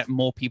get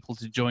more people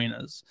to join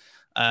us.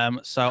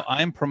 So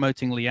I'm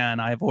promoting Leanne.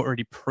 I've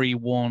already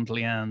pre-warned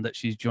Leanne that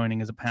she's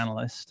joining as a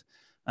panelist.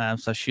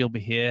 So she'll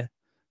be here.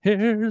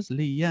 Here's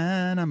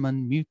Leanne. I'm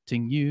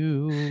unmuting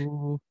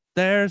you.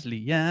 There's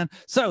Leanne.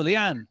 So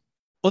Leanne,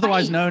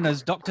 otherwise known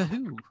as Doctor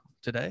Who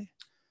today.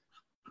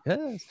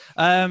 Yes.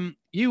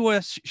 You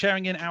were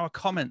sharing in our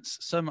comments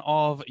some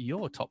of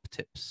your top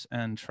tips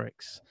and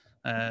tricks,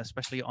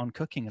 especially on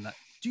cooking and that.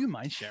 Do you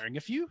mind sharing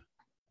a few?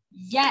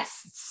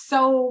 Yes.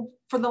 So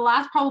for the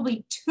last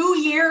probably 2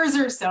 years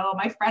or so,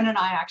 my friend and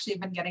I actually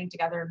have been getting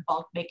together and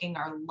bulk making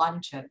our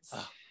lunches.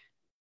 Oh.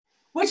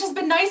 Which has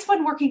been nice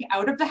when working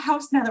out of the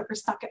house. Now that we're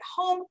stuck at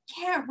home,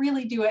 can't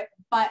really do it.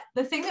 But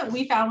the thing that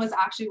we found was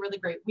actually really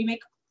great.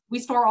 We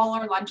store all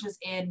our lunches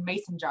in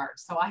mason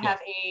jars. So I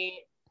have a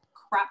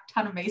crap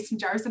ton of mason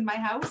jars in my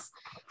house.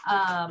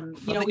 For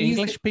the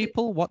English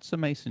people, what's a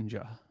mason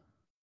jar?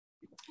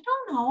 I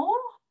don't know.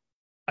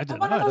 I don't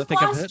know. One of those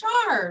glass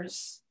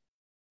jars.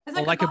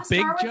 It's like a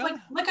big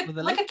jar?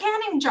 Like a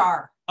canning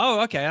jar.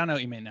 Oh, okay. I know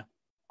what you mean now.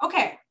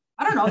 Okay.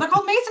 I don't know. They're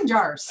called mason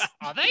jars.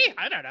 Are they?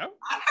 I don't know.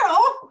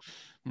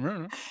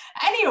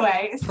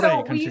 Anyway,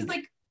 so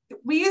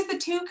we use the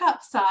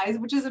 2-cup size,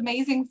 which is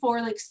amazing for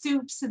like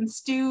soups and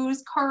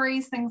stews,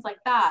 curries, things like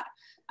that.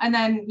 And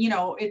then,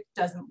 it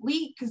doesn't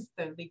leak because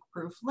they're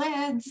leak-proof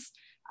lids.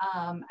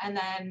 And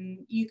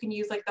then you can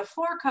use like the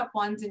 4-cup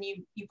ones, and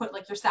you put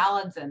like your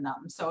salads in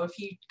them. So if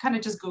you kind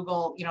of just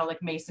Google,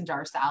 like mason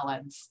jar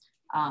salads,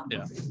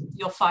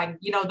 you'll find,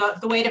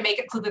 the way to make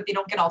it so that they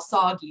don't get all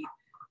soggy.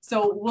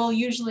 So we'll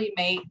usually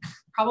make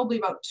probably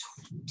about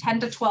 10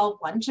 to 12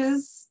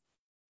 lunches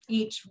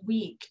each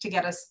week to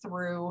get us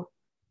through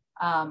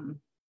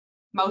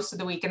most of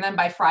the week. And then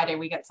by Friday,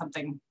 we get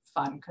something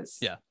fun, because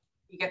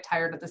you get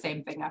tired of the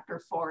same thing after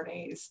 4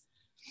 days.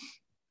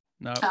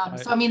 No,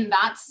 so, I mean,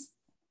 that's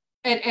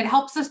it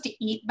helps us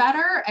to eat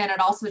better, and it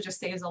also just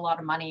saves a lot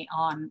of money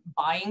on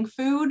buying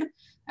food,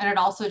 and it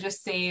also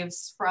just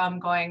saves from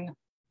going,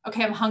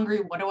 okay, I'm hungry,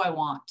 what do I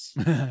want?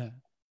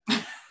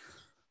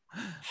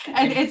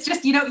 And it's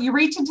just, you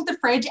reach into the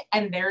fridge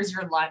and there's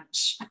your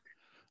lunch.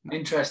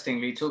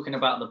 Interestingly, talking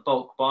about the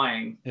bulk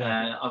buying,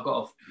 I've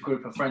got a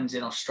group of friends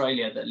in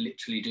Australia that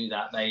literally do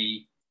that.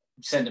 They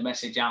send a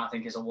message out, I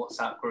think it's a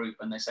WhatsApp group,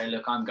 and they say,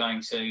 look, I'm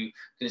going to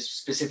this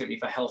specifically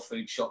for health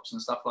food shops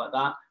and stuff like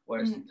that,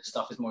 whereas the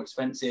stuff is more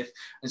expensive.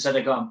 And so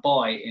they go and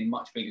buy in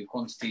much bigger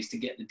quantities to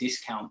get the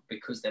discount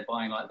because they're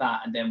buying like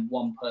that. And then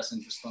one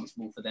person's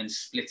responsible for then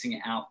splitting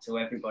it out to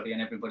everybody,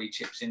 and everybody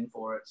chips in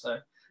for it. So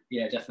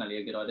yeah, definitely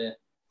a good idea.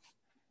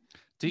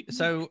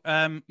 So,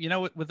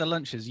 with the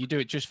lunches, you do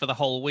it just for the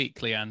whole week,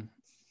 Leanne?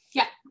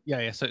 Yeah.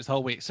 Yeah. So it's the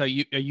whole week. So are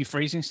you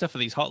freezing stuff? Are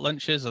these hot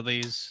lunches? Are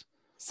these?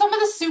 Some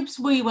of the soups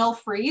we will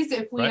freeze.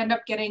 If we end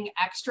up getting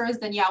extras,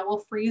 then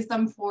we'll freeze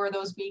them for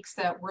those weeks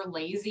that we're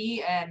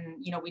lazy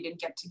and, we didn't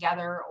get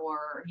together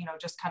or,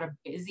 just kind of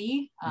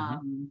busy.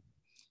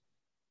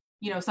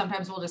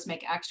 Sometimes we'll just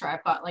make extra.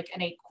 I've got like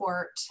an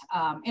 8-quart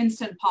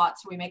instant pot.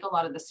 So we make a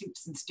lot of the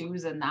soups and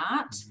stews in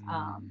that.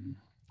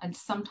 And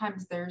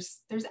sometimes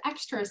there's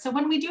extras. So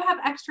when we do have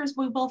extras,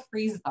 we will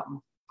freeze them.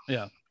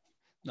 Yeah.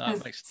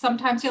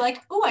 Sometimes you're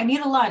like, oh, I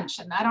need a lunch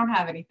and I don't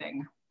have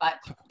anything. But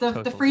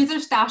the freezer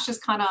stash is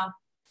kind of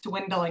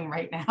dwindling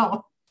right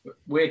now.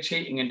 We're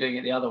cheating and doing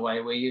it the other way.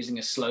 We're using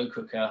a slow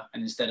cooker,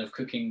 and instead of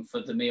cooking for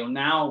the meal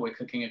now, we're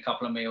cooking a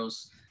couple of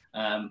meals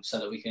so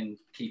that we can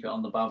keep it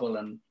on the bubble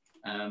and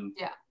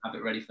have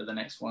it ready for the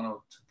next one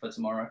or for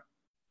tomorrow.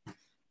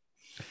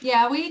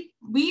 Yeah, we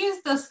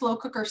use the slow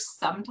cooker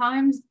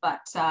sometimes,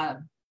 but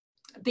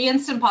the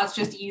Instant Pot's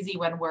just easy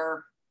when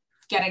we're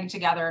getting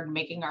together and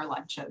making our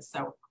lunches.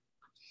 So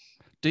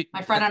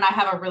my friend and I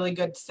have a really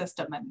good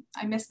system, and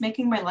I miss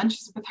making my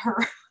lunches with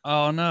her.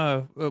 Oh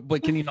no!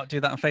 But can you not do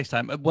that on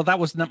FaceTime? Well, that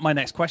was my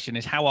next question: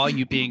 is how are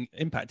you being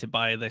impacted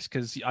by this?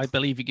 Because I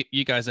believe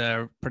you guys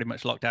are pretty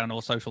much locked down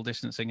or social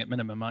distancing at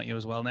minimum, aren't you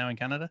as well now in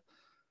Canada?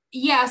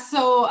 Yeah.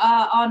 So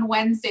on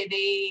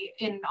Wednesday,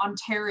 in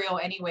Ontario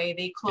anyway,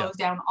 they closed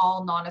down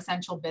all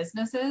non-essential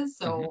businesses.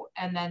 So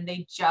and then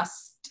they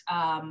just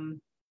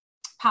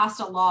passed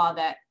a law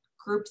that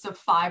groups of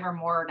 5 or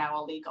more are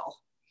now illegal.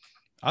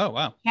 Oh,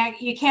 wow.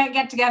 You can't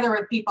get together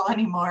with people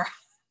anymore.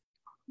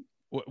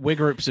 We're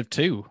groups of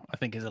 2, I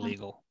think, is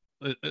illegal.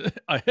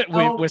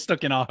 We're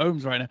stuck in our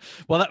homes right now.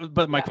 Well,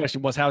 but my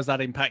question was, how is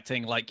that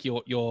impacting like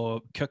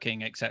your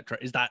cooking, etc.?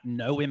 Is that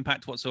no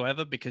impact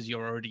whatsoever because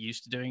you're already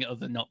used to doing it,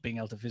 other than not being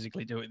able to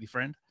physically do it with your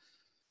friend?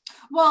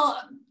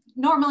 Well,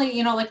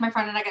 normally, like my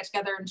friend and I get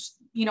together and,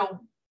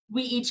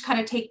 we each kind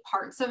of take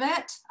parts of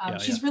it.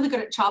 She's really good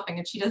at chopping,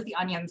 and she does the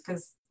onions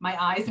because my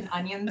eyes and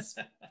onions,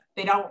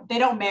 they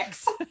don't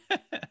mix.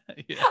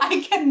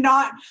 I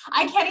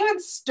can't even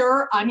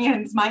stir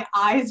onions. My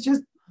eyes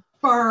just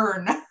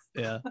burn.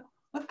 Yeah.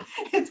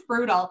 It's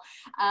brutal.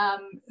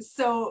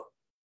 So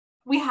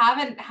we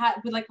haven't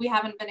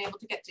been able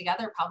to get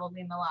together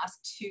probably in the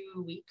last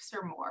 2 weeks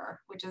or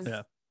more, which is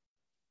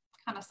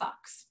kind of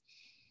sucks.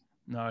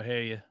 No, I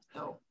hear you.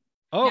 So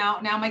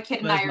now my kid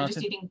and I are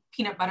just eating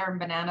peanut butter and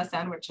banana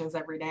sandwiches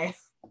every day.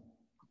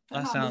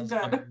 That sounds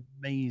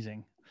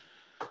amazing.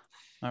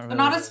 They're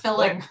not as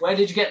filling. Where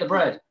did you get the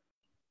bread?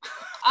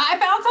 I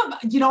found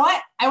some, you know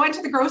what? I went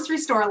to the grocery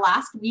store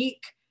last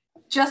week,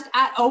 just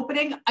at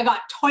opening. I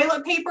got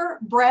toilet paper,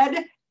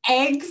 bread,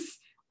 eggs.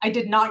 I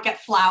did not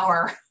get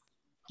flour.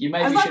 You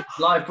maybe should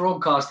live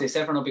broadcast this.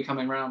 Everyone will be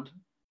coming around.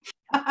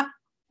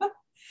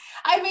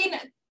 I mean,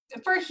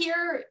 for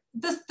here,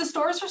 the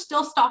stores are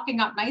still stocking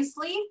up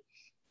nicely.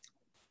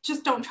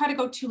 Just don't try to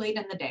go too late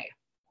in the day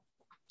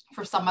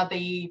for some of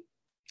the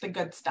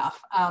good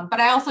stuff. But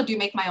I also do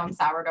make my own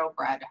sourdough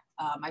bread.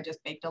 I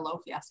just baked a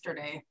loaf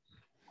yesterday.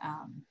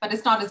 But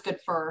it's not as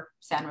good for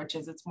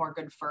sandwiches. It's more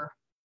good for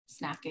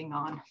snacking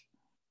on.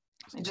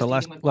 So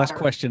last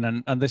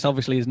question, and this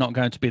obviously is not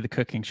going to be the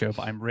cooking show,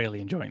 but I'm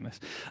really enjoying this.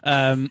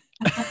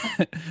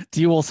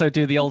 Do you also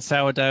do the old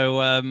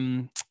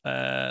sourdough?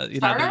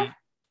 Starter?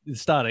 The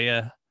starter,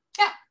 yeah.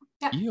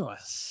 Yeah. You are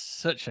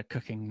such a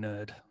cooking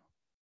nerd.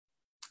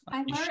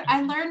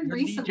 I learned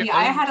recently.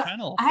 I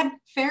had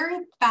very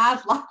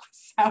bad luck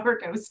with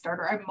sourdough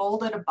starter. I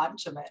molded a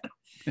bunch of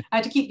it. I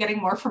had to keep getting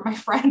more from my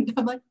friend.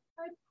 I'm like,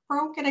 I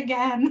broke it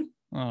again.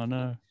 Oh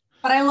no!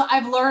 But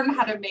I've learned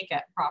how to make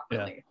it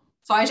properly. Yeah.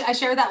 So I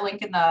shared that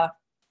link in the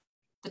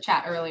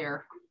chat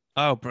earlier.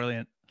 Oh,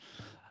 brilliant.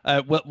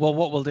 Well,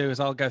 what we'll do is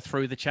I'll go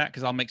through the chat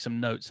because I'll make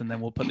some notes, and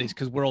then we'll put these,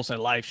 because we're also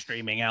live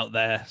streaming out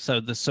there. So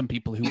there's some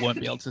people who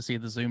won't be able to see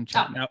the Zoom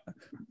chat. Now,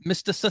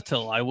 Mr.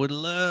 Suttle, I would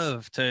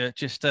love to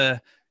just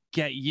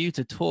get you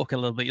to talk a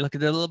little bit. You look a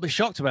little bit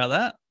shocked about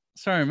that.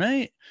 Sorry,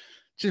 mate.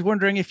 Just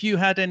wondering if you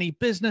had any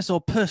business or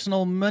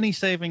personal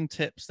money-saving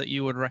tips that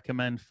you would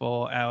recommend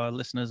for our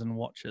listeners and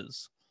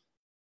watchers.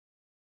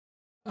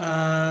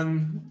 Well,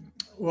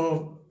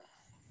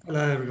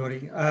 hello,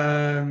 everybody.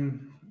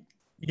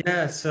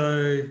 Yeah,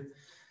 so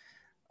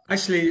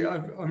Actually,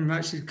 I'm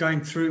actually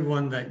going through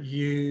one that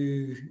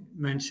you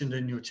mentioned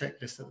in your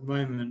checklist at the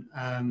moment.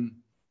 I'm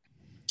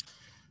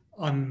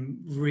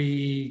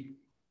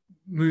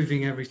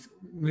moving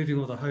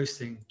all the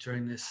hosting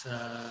during this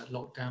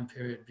lockdown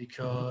period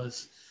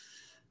because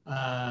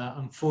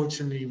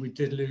unfortunately we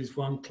did lose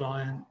one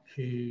client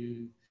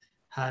who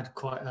had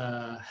quite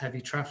a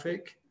heavy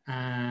traffic,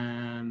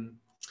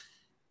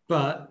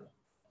 but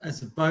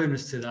as a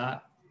bonus to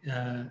that,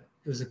 it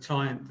was a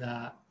client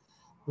that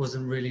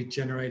wasn't really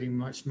generating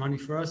much money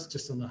for us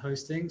just on the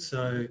hosting.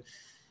 So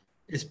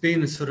it's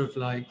been a sort of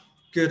like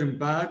good and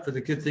bad, but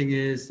the good thing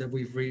is that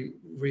we've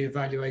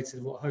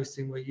reevaluated what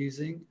hosting we're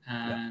using,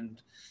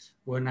 and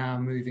we're now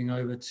moving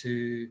over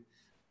to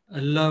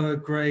a lower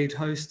grade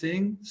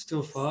hosting,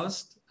 still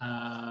fast,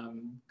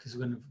 because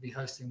we're going to be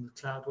hosting with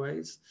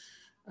Cloudways.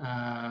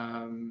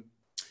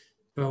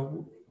 But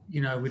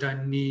we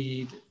don't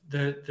need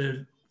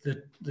the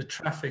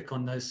traffic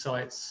on those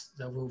sites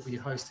that we'll be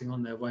hosting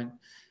on there won't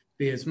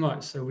be as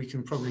much, so we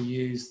can probably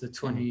use the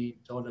 $20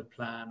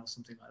 plan or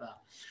something like that.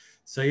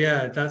 So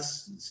yeah,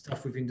 that's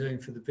stuff we've been doing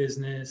for the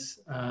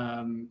business.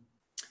 Had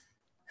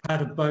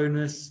a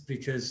bonus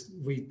because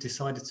we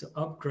decided to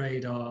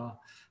upgrade our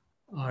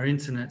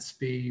internet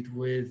speed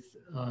with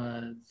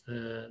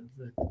the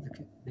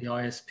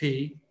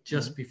ISP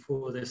just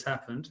before this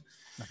happened.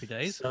 Happy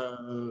days.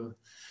 So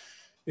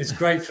it's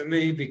great for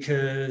me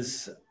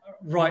because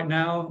right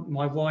now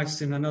my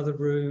wife's in another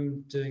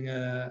room doing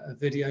a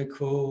video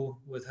call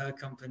with her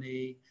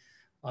company.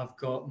 I've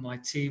got my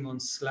team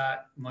on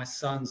Slack. My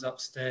son's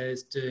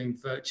upstairs doing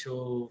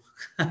virtual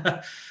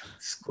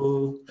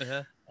school.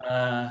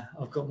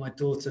 I've got my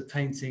daughter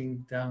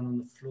painting down on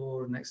the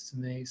floor next to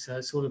me. So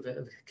it's all a bit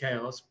of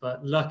chaos.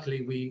 But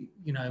luckily, we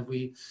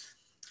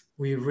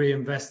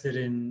reinvested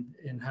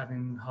in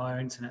having higher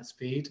internet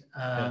speed.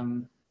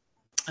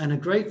 And a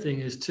great thing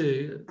is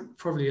too,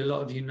 probably a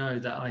lot of you know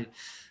that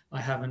I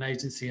have an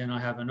agency and I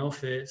have an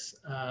office,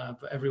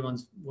 but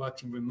everyone's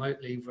working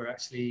remotely. We're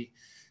actually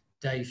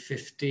day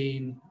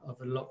 15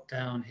 of a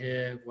lockdown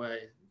here,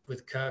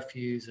 with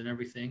curfews and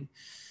everything,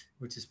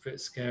 which is pretty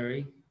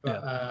scary.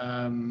 But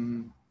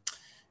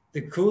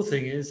the cool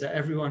thing is that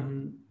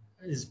everyone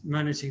is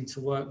managing to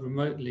work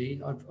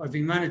remotely. I've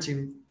been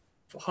managing,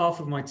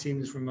 half of my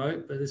team is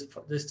remote, but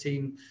this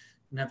team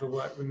never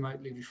worked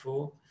remotely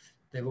before.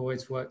 They've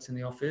always worked in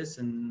the office,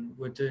 and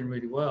we're doing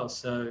really well.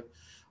 So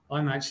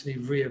I'm actually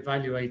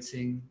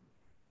reevaluating,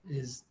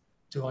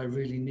 do I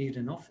really need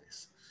an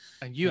office?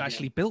 And you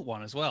actually built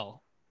one as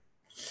well.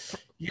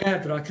 Yeah,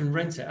 but I can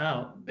rent it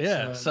out.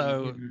 Yeah,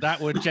 so that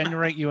would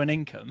generate you an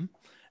income,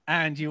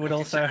 and you would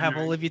also have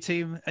all of your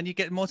team, and you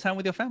get more time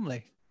with your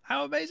family.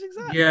 How amazing is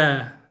that?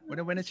 Yeah.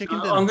 Winner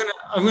chicken dinner.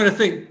 I'm gonna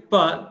think,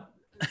 but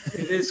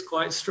it is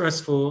quite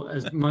stressful,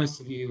 as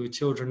most of you with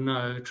children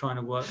know, trying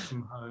to work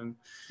from home.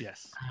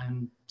 Yes.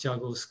 And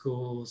juggle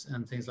schools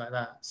and things like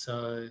that.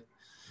 So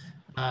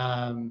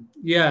I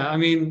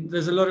mean,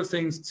 there's a lot of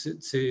things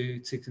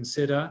to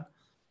consider.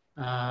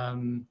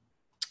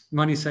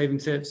 Money saving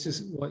tips,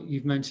 just what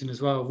you've mentioned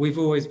as well. We've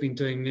always been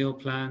doing meal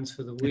plans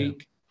for the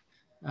week.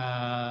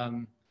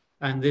 And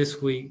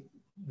this week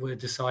we're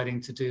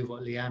deciding to do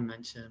what Leanne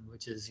mentioned,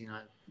 which is,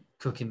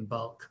 cook in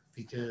bulk,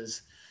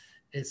 because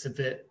it's a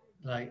bit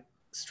like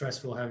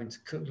stressful having to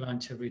cook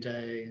lunch every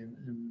day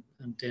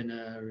and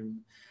dinner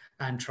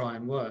and try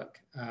and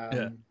work.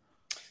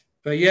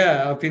 But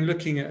yeah, I've been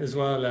looking at as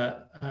well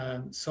at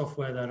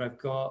software that I've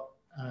got,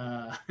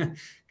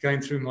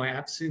 going through my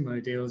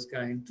AppSumo deals,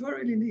 going, do I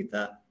really need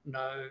that?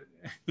 No.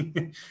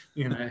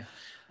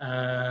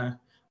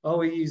 Are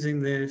we using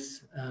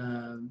this?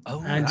 And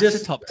that's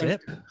just a top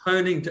tip.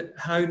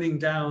 Honing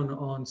down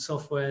on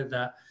software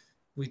that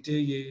we do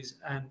use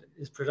and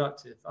is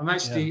productive. I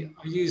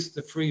use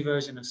the free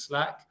version of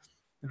Slack,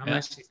 and I'm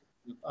actually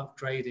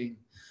upgrading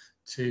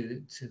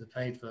to the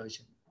paid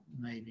version,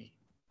 maybe.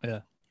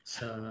 Yeah.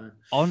 So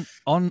on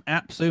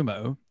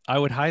AppSumo, I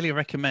would highly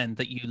recommend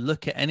that you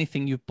look at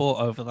anything you've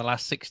bought over the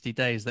last 60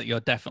 days that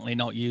you're definitely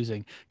not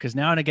using. Because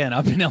now and again,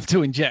 I've been able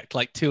to inject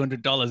like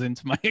 $200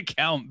 into my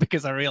account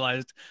because I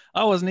realized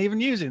I wasn't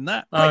even using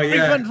that.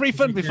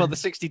 Refund before the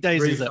 60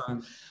 days is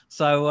up.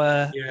 So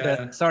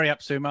sorry,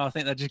 AppSumo. I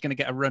think they're just going to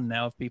get a run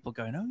now of people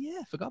going, oh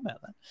yeah, I forgot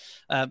about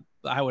that.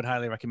 I would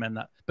highly recommend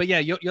that. But yeah,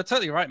 you're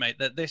totally right, mate,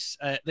 that this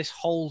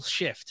whole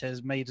shift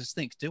has made us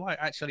think, do I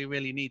actually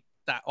really need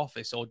that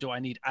office, or do I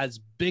need as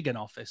big an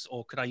office,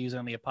 or could I use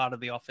only a part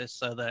of the office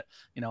so that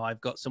I've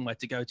got somewhere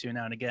to go to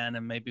now and again,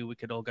 and maybe we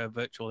could all go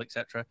virtual,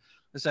 etc.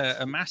 It's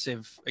a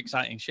massive,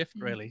 exciting shift,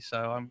 really. So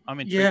I'm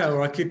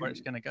intrigued where it's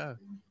going to go.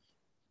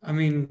 I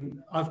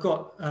mean, I've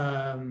got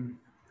a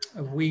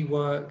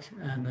WeWork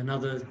and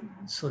another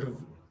sort of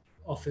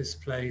office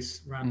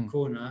place around the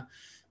corner,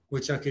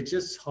 which I could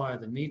just hire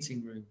the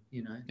meeting room,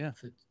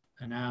 for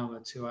an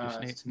hour, 2 hours.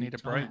 Just need a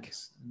break,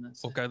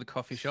 or go to the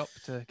coffee shop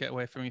to get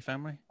away from your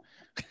family.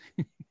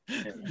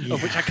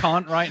 Of which I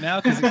can't right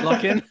now because it's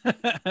lock-in.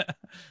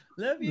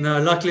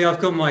 No, luckily I've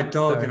got my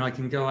dog and I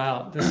can go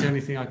out. That's the only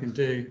thing I can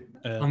do.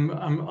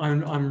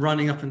 I'm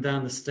running up and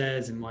down the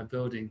stairs in my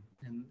building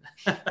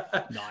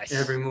Nice.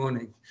 every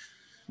morning.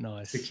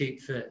 Nice. To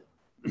keep fit.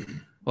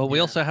 Well, we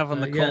also have on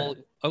the call.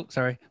 Yeah. Oh,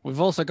 sorry.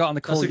 We've also got on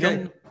the call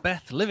young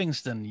Beth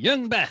Livingston.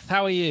 Young Beth,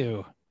 how are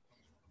you?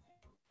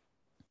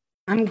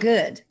 I'm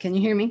good. Can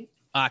you hear me?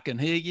 I can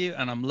hear you,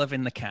 and I'm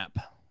loving the cap.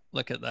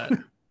 Look at that.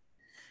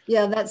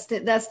 Yeah, that's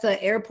the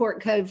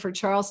airport code for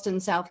Charleston,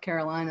 South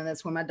Carolina.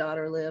 That's where my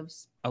daughter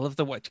lives. I love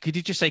the what. Could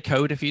you just say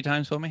code a few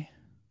times for me?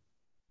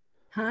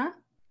 Huh?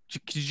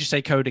 Could you just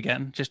say code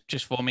again,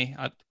 just for me?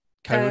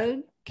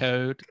 Code.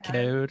 Oh,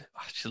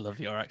 I just love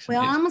your accent.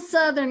 Well, I'm a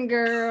Southern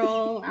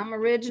girl. I'm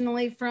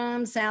originally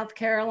from South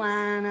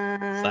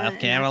Carolina. South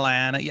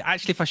Carolina. Yeah,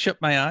 actually, if I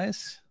shut my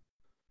eyes,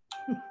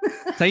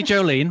 say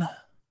Jolene.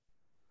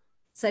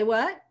 Say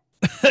what?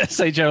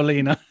 Say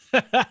Jolene.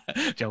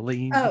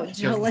 Jolene. Oh,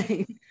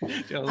 Jolene.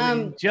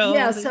 Jolene.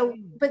 Yeah. So,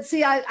 but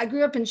see, I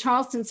grew up in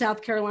Charleston,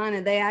 South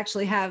Carolina. They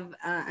actually have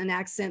an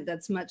accent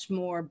that's much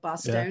more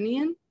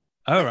Bostonian.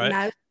 Yeah. Oh,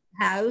 right.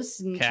 House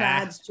and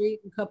Chad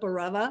Street and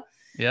Cuparava.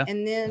 Yeah.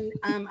 And then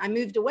I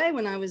moved away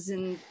when I was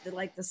in the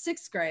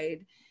 6th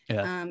grade.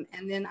 Yeah.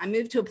 And then I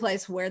moved to a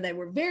place where they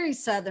were very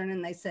Southern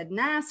and they said,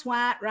 nice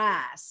white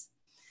rice.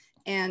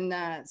 And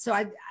so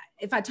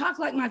if I talk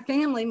like my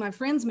family, my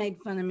friends made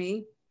fun of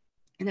me.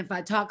 And if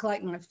I talk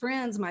like my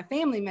friends, my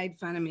family made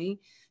fun of me.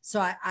 So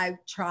I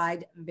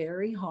tried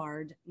very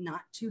hard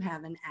not to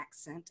have an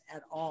accent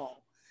at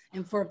all.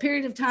 And for a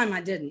period of time,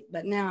 I didn't.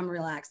 But now I'm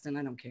relaxed and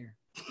I don't care.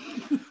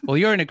 Well,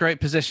 you're in a great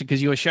position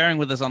because you were sharing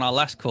with us on our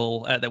last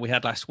call that we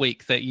had last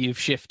week that you've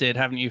shifted,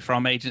 haven't you,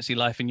 from agency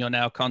life and you're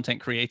now content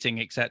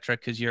creating, etc.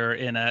 Because you're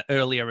in an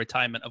earlier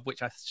retirement, of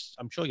which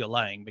I'm sure you're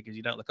lying because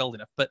you don't look old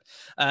enough. But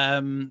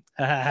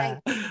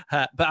but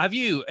have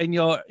you, in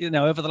your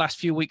over the last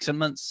few weeks and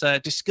months,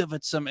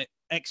 discovered some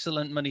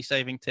excellent money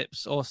saving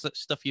tips or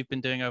stuff you've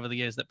been doing over the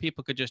years that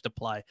people could just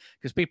apply?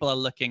 Because people are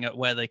looking at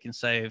where they can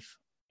save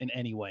in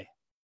any way.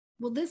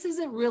 Well, this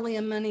isn't really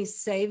a money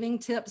saving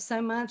tip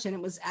so much. And it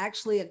was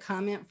actually a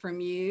comment from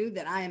you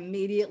that I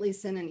immediately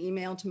sent an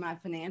email to my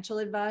financial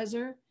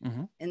advisor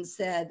and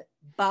said,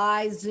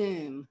 buy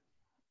Zoom.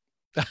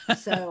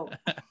 So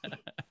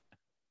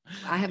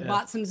I have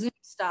bought some Zoom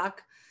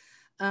stock.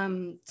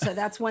 So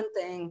that's one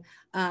thing.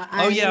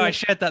 I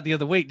shared that the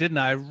other week, didn't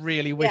I? I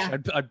really wish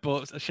I'd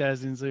bought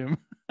shares in Zoom.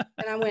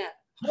 And I went,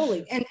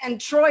 holy, and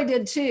Troy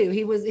did too.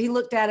 He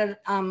looked at it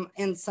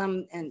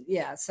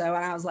so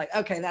I was like,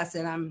 okay, that's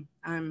it. I'm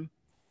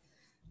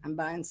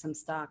buying some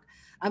stock.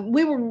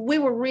 We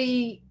were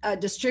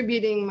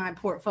redistributing my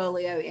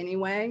portfolio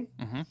anyway.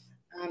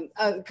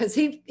 Because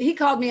he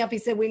called me up, he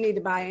said we need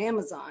to buy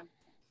Amazon.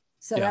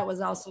 So that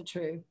was also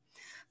true.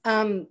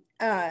 In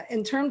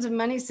terms of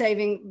money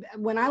saving,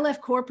 when I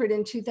left corporate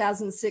in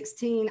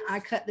 2016, I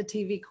cut the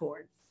TV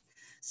cord.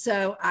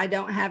 So I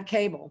don't have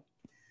cable.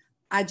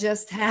 I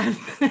just have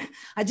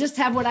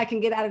what I can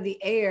get out of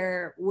the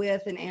air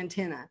with an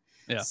antenna.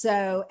 Yeah.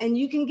 So, and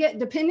you can get,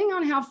 depending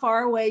on how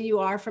far away you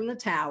are from the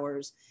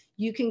towers,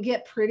 you can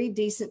get pretty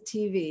decent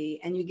TV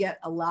and you get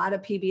a lot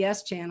of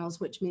PBS channels,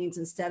 which means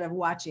instead of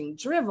watching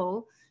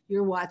drivel,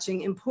 you're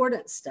watching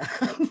important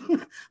stuff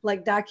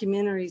like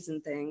documentaries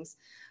and things.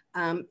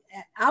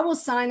 I will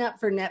sign up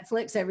for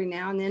Netflix every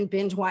now and then,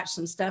 binge watch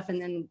some stuff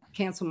and then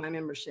cancel my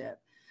membership.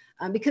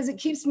 Because it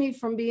keeps me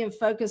from being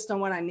focused on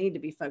what I need to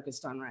be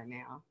focused on right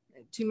now.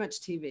 Too much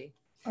TV.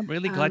 I'm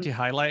really glad you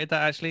highlighted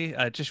that, actually.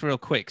 Just real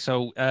quick.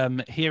 So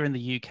here in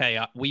the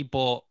UK, we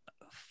bought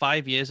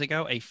 5 years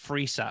ago a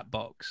FreeSat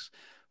box,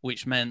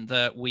 which meant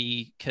that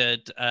we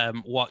could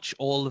watch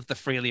all of the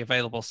freely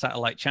available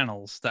satellite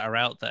channels that are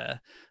out there,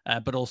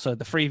 but also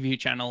the Freeview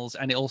channels.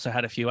 And it also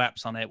had a few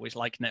apps on it, which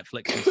like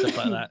Netflix and stuff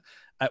like that.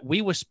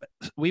 We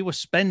were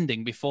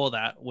spending before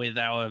that we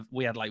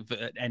had like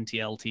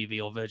NTL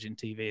TV or Virgin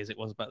TV as it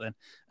was back then.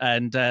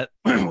 And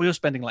we were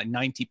spending like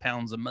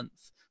 £90 a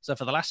month. So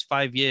for the last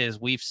 5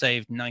 years, we've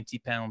saved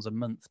 £90 a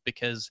month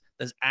because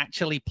there's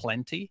actually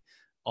plenty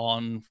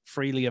on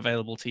freely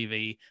available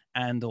TV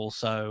and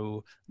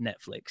also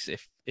Netflix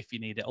if you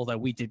need it. Although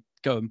we did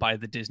go and buy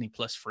the Disney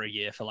Plus for a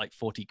year for like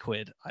 40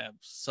 quid. I am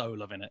so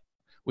loving it.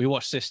 We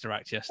watched Sister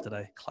Act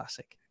yesterday.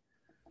 Classic.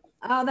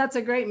 Oh, that's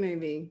a great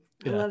movie.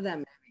 I love that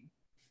movie.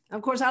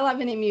 Of course, I love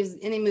any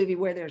movie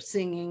where they're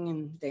singing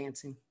and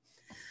dancing.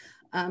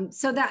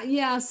 So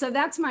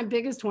that's my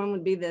biggest one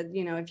would be that,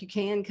 if you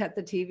can cut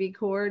the TV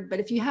cord, but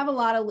if you have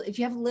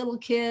little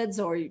kids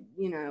or,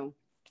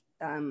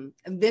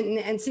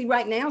 and see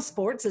right now,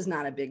 sports is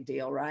not a big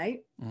deal,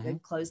 right?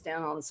 They've closed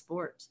down all the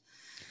sports.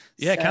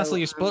 Yeah. So, cancel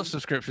your sports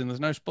subscription. There's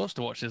no sports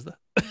to watch, is there?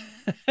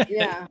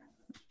 Yeah,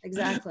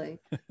 exactly.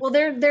 Well,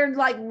 they're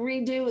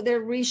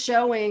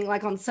reshowing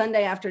like on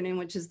Sunday afternoon,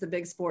 which is the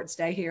big sports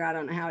day here. I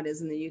don't know how it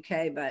is in the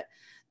UK, but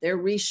they're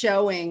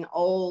reshowing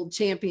old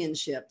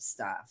championship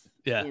stuff.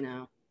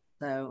 Yeah.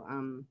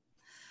 So,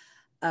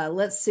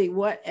 let's see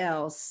what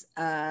else.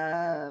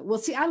 Well,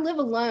 see, I live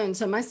alone,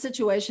 so my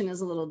situation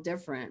is a little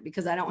different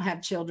because I don't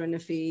have children to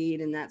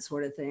feed and that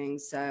sort of thing.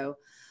 So,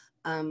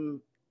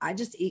 I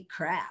just eat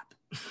crap.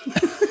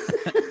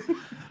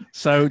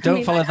 So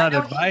don't follow that I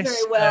don't advice. Eat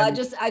very well.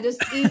 I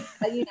just eat.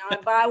 I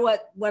buy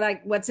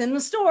what's in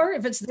the store.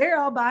 If it's there,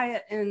 I'll buy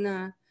it.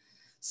 And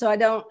so I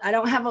don't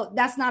have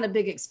that's not a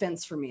big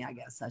expense for me. I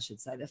guess I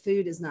should say the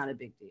food is not a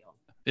big deal.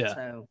 Yeah.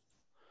 So.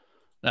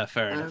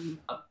 Fair enough.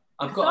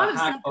 I've got a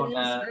hack on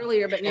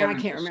earlier, but now I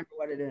can't remember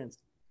what it is.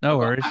 No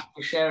worries.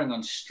 For sharing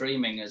on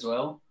streaming as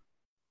well.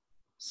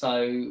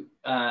 So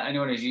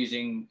anyone who's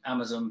using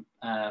Amazon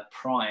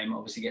Prime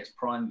obviously gets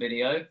Prime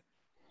Video.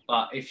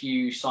 But if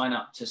you sign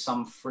up to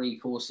some free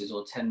courses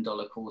or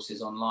 $10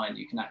 courses online,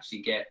 you can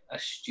actually get a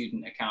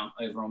student account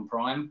over on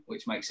Prime,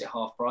 which makes it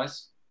half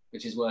price,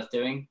 which is worth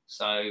doing.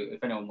 So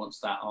if anyone wants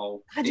that,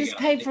 I just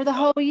paid for the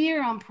whole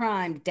year on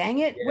Prime. Dang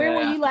it. Yeah. Where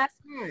were you last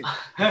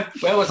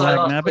month? Where was I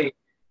last week?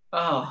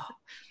 Oh.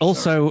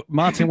 Also,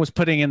 Martin was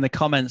putting in the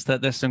comments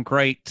that there's some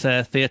great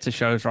theatre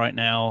shows right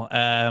now,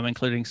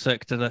 including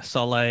Cirque du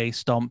Soleil,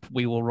 Stomp,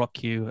 We Will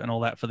Rock You, and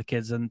all that for the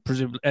kids. And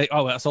presumably,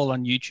 that's all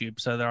on YouTube.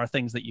 So there are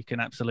things that you can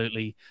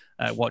absolutely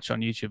watch on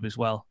YouTube as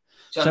well.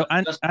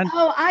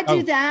 I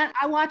do that.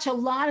 I watch a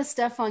lot of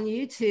stuff on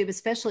YouTube,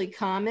 especially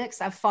comics.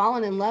 I've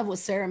fallen in love with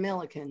Sarah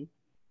Millican.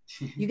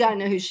 You got to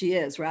know who she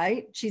is,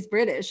 right? She's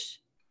British.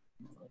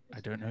 I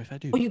don't know if I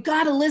do. Oh, you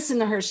got to listen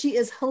to her. She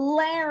is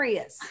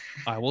hilarious.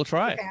 I will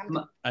try.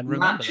 And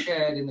Matt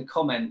shared in the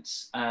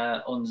comments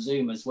on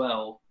Zoom as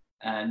well,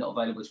 not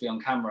available to be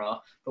on camera.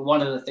 But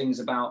one of the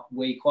things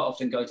we quite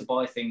often go to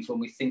buy things when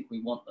we think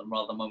we want them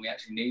rather than when we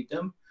actually need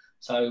them.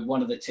 So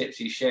one of the tips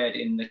he shared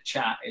in the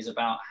chat is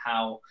about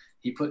how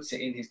he puts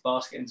it in his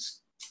basket and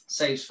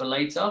saves for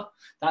later.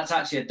 That's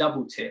actually a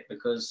double tip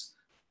because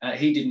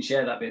he didn't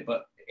share that bit,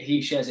 but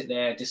he shares it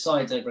there,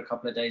 decides over a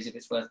couple of days if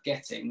it's worth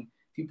getting.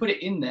 If you put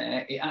it in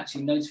there, it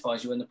actually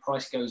notifies you when the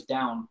price goes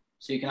down.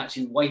 So you can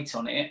actually wait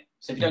on it.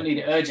 So if you don't need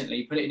it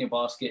urgently, put it in your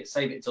basket,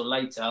 save it till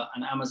later,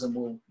 and Amazon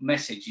will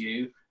message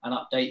you and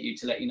update you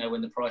to let you know when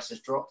the price has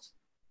dropped.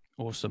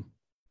 Awesome.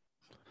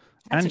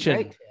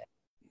 Anshin,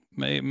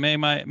 may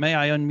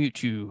I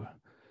unmute you?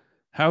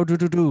 How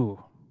do?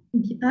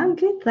 I'm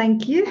good,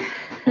 thank you.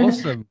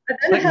 Awesome.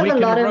 I don't have a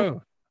lot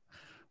of...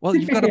 Well,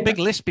 you've got a big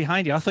list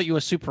behind you. I thought you were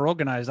super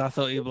organized. I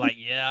thought you'd be like,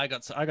 yeah, I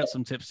got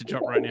some tips to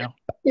drop right now.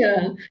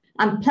 Yeah,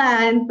 I'm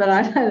planned, but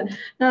I don't.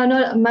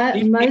 No.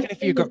 Even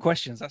if you've got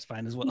questions, that's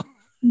fine as well.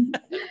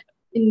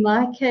 In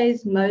my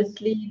case,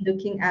 mostly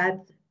looking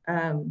at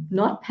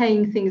not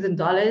paying things in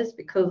dollars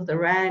because the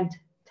rand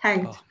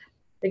tanked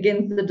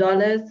against the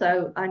dollar.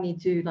 So I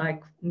need to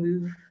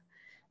move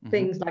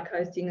things like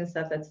hosting and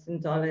stuff that's in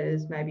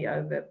dollars, maybe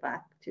over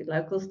back to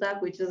local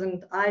stuff, which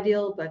isn't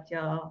ideal, but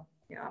yeah,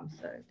 I'm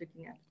so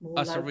looking at more.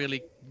 That's a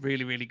really,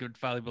 really, really good,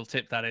 valuable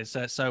tip. That is.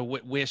 So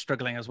we're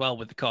struggling as well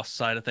with the cost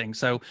side of things.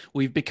 So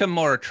we've become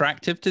more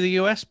attractive to the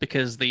US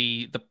because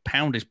the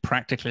pound is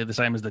practically the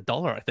same as the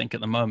dollar, I think,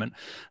 at the moment.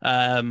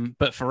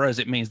 But for us,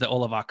 it means that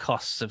all of our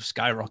costs have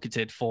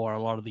skyrocketed for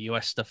a lot of the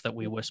US stuff that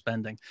we were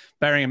spending.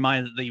 Bearing in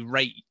mind that the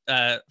rate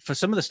for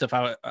some of the stuff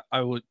I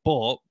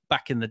bought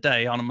back in the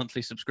day on a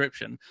monthly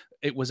subscription,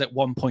 it was at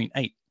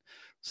 1.8.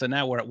 So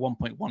now we're at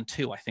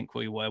 1.12, I think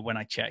we were when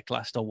I checked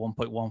last, or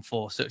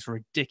 1.14. So it's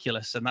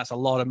ridiculous. And that's a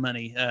lot of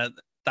money.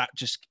 That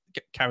just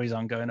carries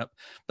on going up.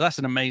 But that's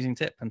an amazing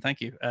tip. And thank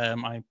you.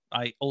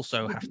 I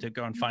also have to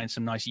go and find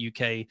some nice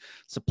UK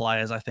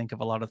suppliers, I think,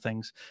 of a lot of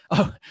things.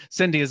 Oh,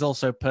 Cindy has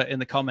also put in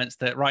the comments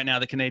that right now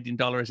the Canadian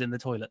dollar is in the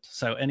toilet.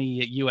 So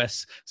any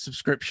US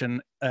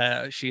subscription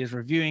she is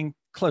reviewing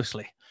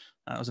closely.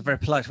 That was a very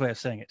polite way of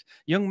saying it.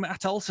 Young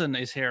Matt Olson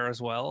is here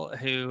as well,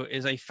 who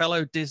is a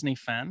fellow Disney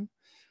fan.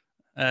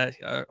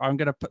 I'm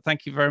going to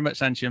thank you very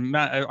much, Anshin.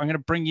 Matt, I'm going to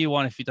bring you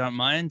on if you don't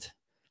mind.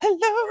 Hello.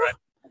 Right.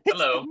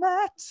 Hello,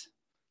 Matt.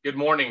 Good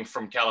morning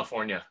from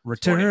California.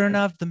 Return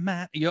of the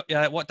Matt.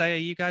 What day are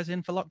you guys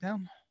in for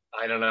lockdown?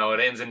 I don't know. It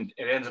ends in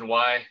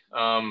Y.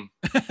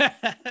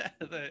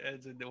 It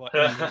ends in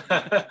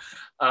Y.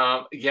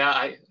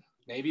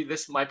 Maybe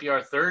this might be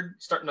our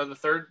starting of the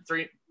third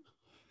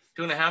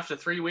 2.5 to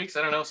 3 weeks.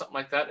 I don't know, something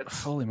like that.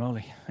 Holy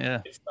moly!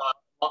 Yeah, it's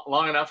not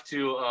long enough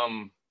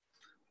to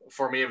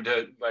for me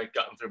to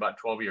gotten through about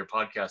 12 of your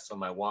podcasts on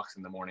my walks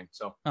in the morning.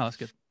 So that's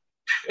good.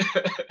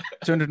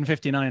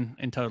 259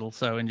 in total.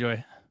 So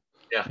enjoy.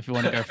 Yeah. If you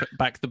want to go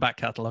back to the back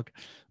catalog.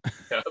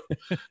 Yeah.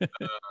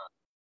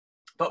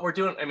 But we're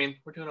doing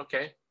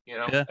okay.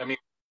 Yeah. I mean,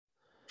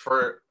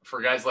 for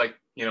guys like,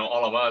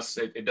 all of us,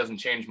 it doesn't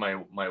change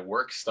my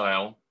work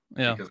style.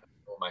 Yeah. Because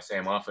I'm in my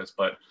same office,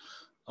 but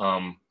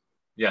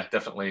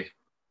definitely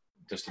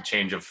just a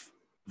change of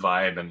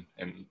vibe and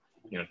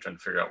trying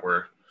to figure out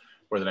where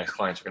the next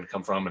clients are going to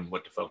come from and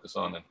what to focus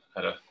on and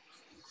how to,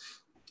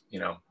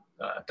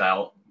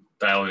 dial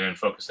it in and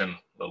focus in a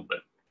little bit.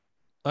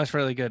 That's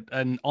really good.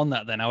 And on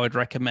that, then, I would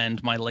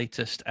recommend my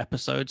latest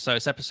episode. So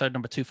it's episode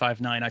number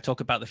 259. I talk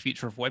about the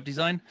future of web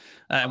design.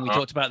 And we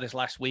talked about this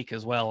last week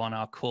as well on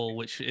our call,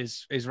 which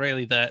is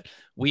really that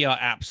we are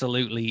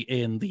absolutely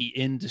in the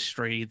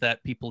industry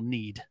that people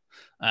need.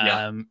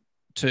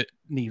 to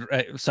need.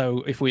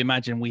 So if we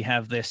imagine we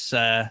have this,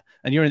 and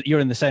you're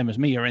in the same as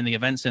me, you're in the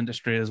events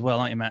industry as well,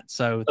 aren't you, Matt?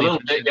 So a little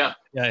bit, yeah.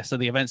 Yeah. So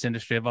the events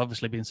industry have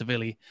obviously been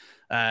severely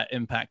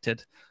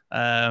impacted.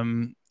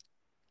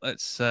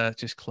 Let's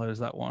just close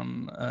that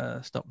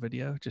one. Stop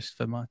video just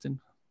for Martin.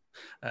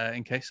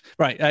 In case.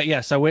 Right.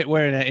 Yeah. So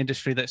we're in an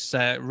industry that's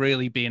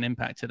really being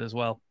impacted as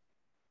well.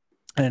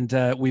 And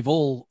we've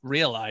all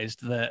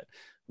realized that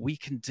we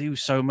can do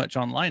so much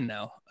online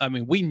now. I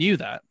mean, we knew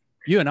that.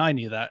 You and I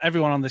knew that.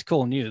 Everyone on this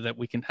call knew that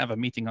we can have a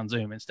meeting on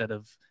Zoom instead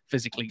of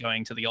physically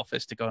going to the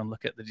office to go and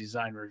look at the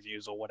design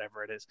reviews or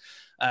whatever it is.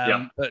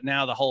 But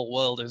now the whole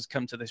world has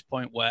come to this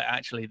point where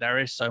actually there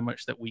is so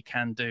much that we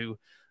can do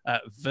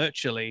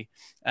virtually.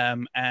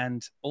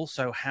 And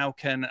also, how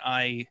can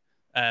I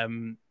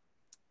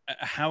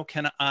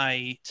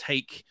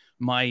take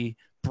my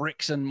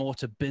bricks and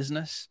mortar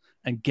business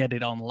and get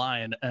it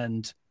online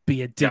and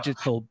be a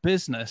digital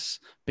business,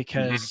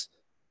 because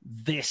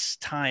this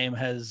time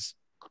has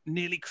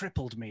nearly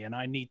crippled me and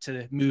I need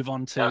to move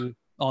on to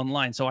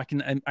online. So I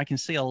can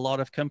see a lot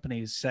of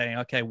companies saying,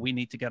 okay, we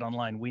need to get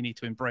online. We need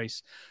to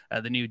embrace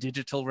the new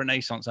digital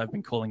renaissance, I've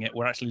been calling it.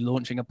 We're actually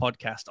launching a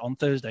podcast on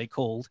Thursday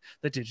called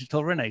the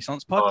Digital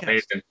Renaissance Podcast.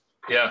 Amazing.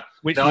 Yeah.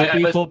 Which will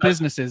be for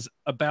businesses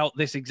about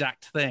this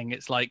exact thing.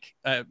 It's like,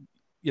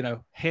 you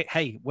know,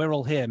 hey, we're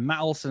all here. Matt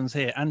Olson's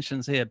here,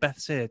 Anshan's here,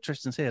 Beth's here,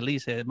 Tristan's here,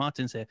 Lee's here,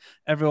 Martin's here.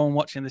 Everyone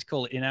watching this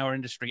call in our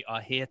industry are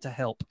here to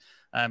help.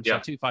 So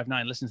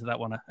 259, listen to that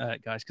one,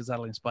 guys, because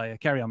that'll inspire.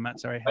 Carry on, Matt.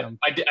 Sorry.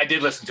 I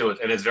did listen to it.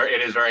 It is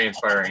very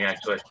inspiring,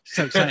 actually.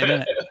 So exciting,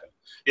 isn't it?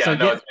 Yeah, so,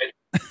 no,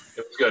 it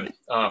was good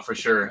for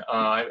sure.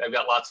 I've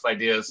got lots of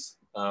ideas.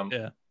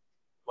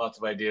 Lots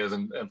of ideas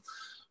and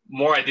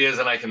more ideas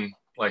than I can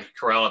like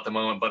corral at the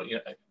moment. But you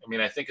know, I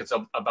mean, I think it's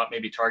about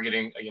maybe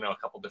targeting a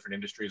couple different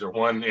industries or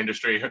one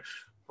industry,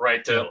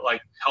 right, to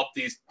like help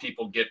these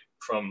people get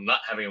from not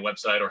having a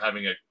website or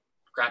having a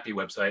crappy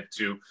website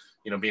to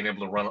being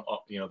able to run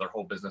their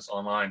whole business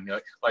online.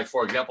 Like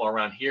for example,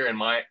 around here in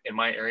my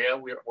area,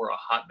 we're a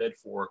hotbed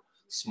for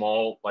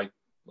small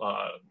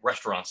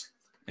restaurants,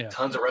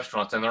 tons of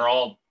restaurants, and they're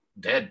all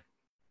dead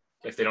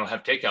if they don't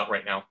have takeout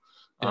right now.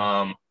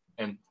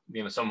 And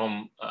some of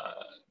them,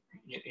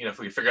 if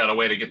we figure out a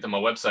way to get them a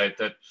website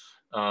that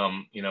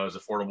is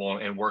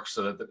affordable and works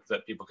so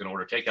that people can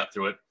order takeout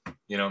through it,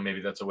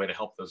 maybe that's a way to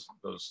help those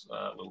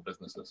little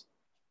businesses.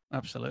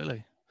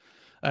 Absolutely.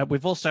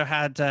 We've also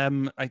had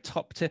a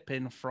top tip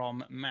in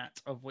from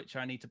Matt, of which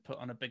I need to put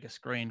on a bigger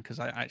screen because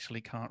I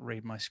actually can't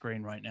read my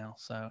screen right now.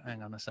 So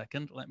hang on a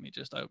second. Let me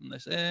just open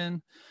this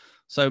in.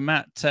 So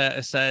Matt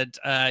has said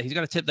he's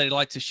got a tip that he'd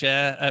like to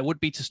share. Would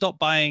be to stop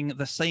buying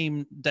the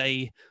same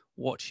day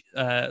watch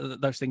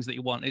those things that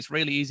you want. It's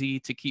really easy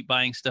to keep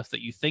buying stuff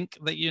that you think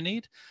that you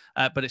need,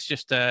 but it's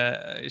just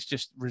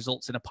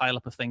results in a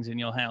pileup of things in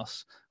your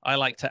house. I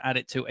like to add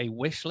it to a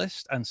wish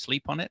list and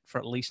sleep on it for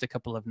at least a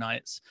couple of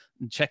nights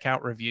and check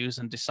out reviews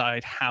and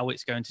decide how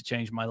it's going to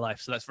change my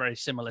life. So that's very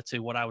similar to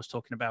what I was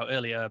talking about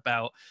earlier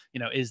about,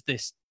 is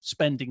this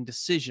spending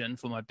decision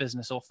for my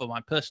business or for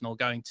my personal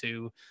going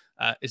to,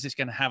 is this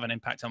going to have an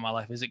impact on my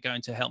life? Is it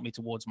going to help me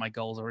towards my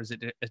goals, or is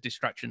it a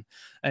distraction?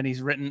 And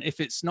he's written, if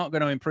it's not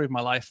going to improve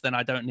my life, then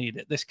I don't need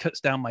it. This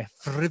cuts down my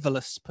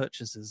frivolous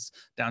purchases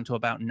down to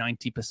about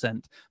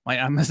 90%. My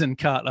Amazon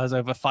cart has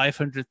over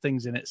 500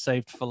 things in it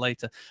saved for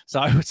later.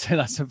 So I would say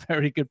that's a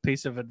very good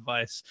piece of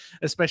advice,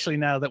 especially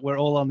now that we're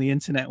all on the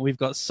internet. We've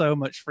got so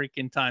much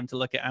freaking time to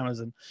look at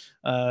Amazon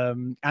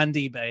and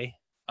eBay.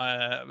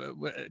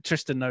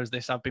 Tristan knows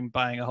this. I've been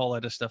buying a whole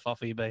load of stuff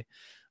off eBay,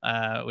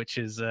 which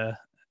is a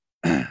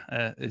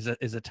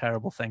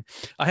terrible thing.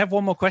 I have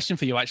one more question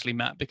for you, actually,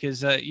 Matt,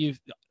 because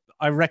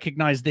I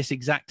recognize this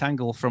exact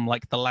angle from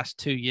like the last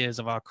 2 years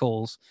of our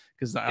calls,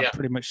 because I'm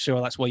pretty much sure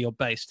that's where you're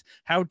based.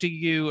 How do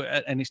you,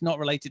 and it's not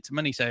related to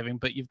money saving,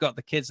 but you've got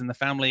the kids and the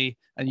family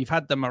and you've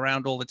had them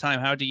around all the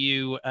time. How do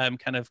you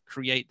kind of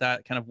create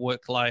that kind of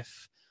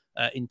work-life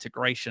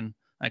integration?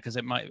 Because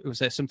it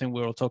was something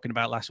we were talking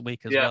about last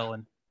week as well.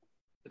 And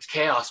it's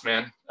chaos,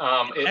 man.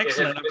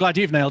 Excellent. I'm glad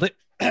you've nailed it.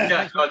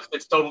 Yeah,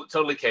 it's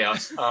totally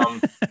chaos.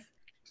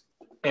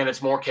 And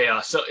it's more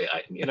chaos. So,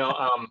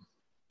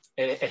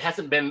 it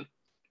hasn't been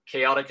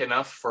chaotic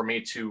enough for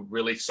me to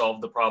really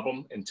solve the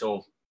problem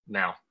until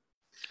now.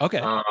 Okay.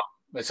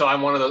 So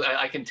I'm one of those,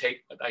 I can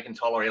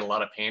tolerate a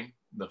lot of pain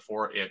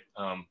before it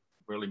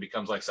really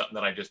becomes like something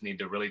that I just need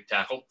to really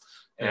tackle.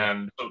 Yeah.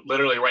 And so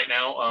literally right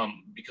now,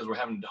 because we're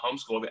having to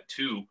homeschool, I've got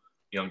 2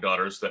 young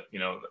daughters that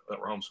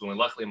we're homeschooling.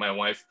 Luckily, my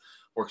wife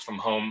works from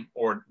home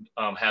or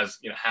has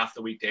half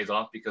the weekdays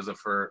off because of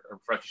her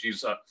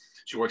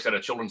she works at a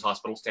children's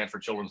hospital,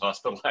 Stanford Children's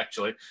Hospital,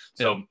 actually.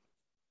 So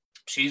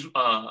she's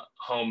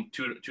home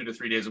 2 to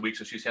 3 days a week,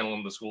 so she's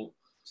handling the school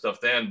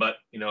stuff then. But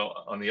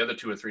on the other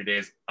 2 or 3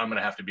 days, I'm going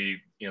to have to be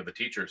the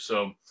teacher.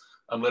 So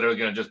I'm literally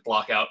going to just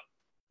block out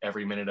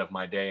every minute of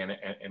my day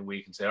and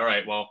week and say, all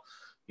right, well,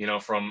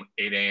 from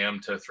 8 a.m.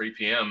 to 3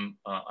 p.m.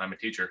 I'm a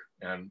teacher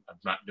and I'm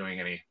not doing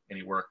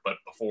any work. But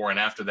before and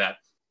after that,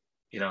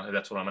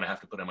 that's what I'm going to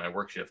have to put in my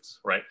work shifts,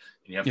 right?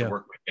 And you have to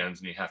work weekends,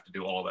 and you have to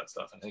do all of that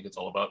stuff. I think it's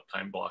all about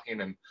time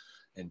blocking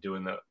and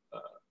doing the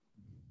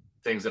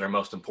things that are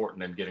most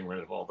important and getting rid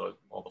of all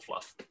the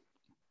fluff.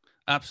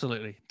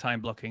 Absolutely, time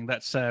blocking.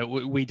 That's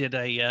we did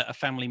a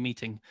family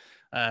meeting.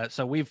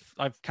 So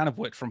I've kind of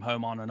worked from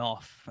home on and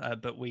off,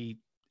 but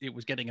it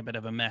was getting a bit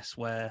of a mess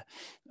where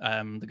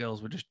the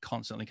girls were just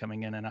constantly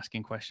coming in and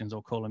asking questions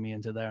or calling me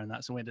into there, and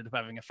so we ended up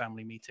having a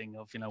family meeting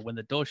of, when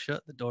the door's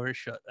shut, the door is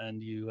shut,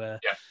 and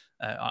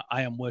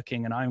I am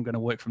working, and I'm going to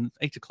work from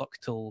 8 o'clock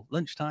till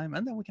lunchtime,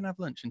 and then we can have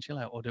lunch and chill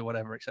out or do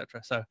whatever,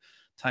 etc. So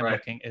time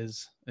blocking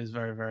is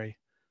very, very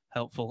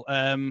helpful.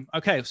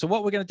 Okay, so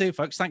what we're going to do,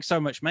 folks, thanks so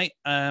much, mate.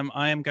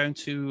 I am going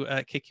to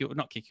not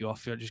kick you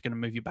off. You're just going to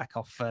move you back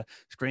off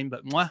screen,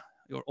 but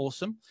you're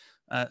awesome.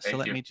 So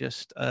let me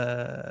just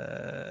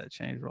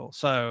change role.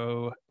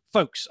 So,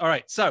 folks, all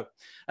right. So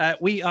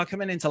we are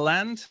coming into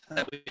land.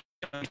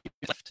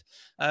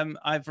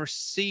 I've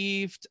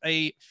received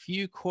a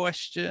few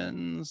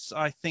questions,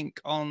 I think,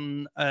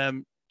 on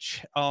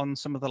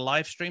some of the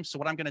live streams. So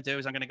what I'm going to do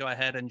is I'm going to go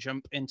ahead and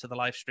jump into the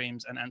live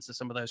streams and answer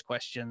some of those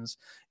questions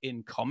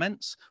in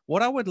comments.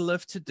 What I would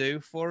love to do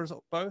for us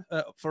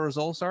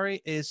all,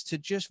 is to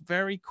just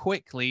very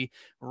quickly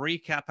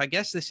recap, I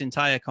guess, this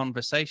entire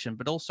conversation,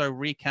 but also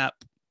recap,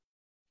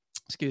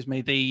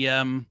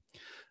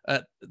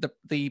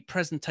 the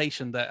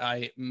presentation that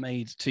I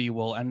made to you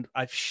all, and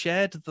I've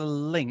shared the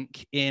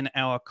link in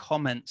our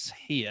comments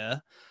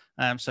here.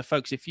 So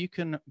folks, if you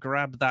can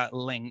grab that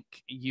link,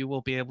 you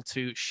will be able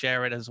to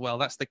share it as well.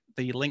 That's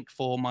the link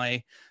for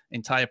my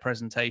entire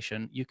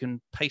presentation. You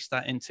can paste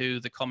that into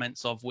the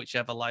comments of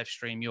whichever live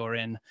stream you're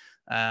in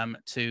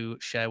to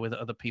share with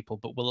other people.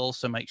 But we'll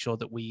also make sure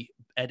that we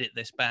edit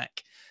this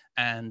back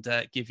and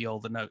give you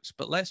all the notes.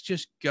 But let's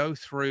just go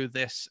through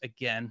this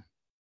again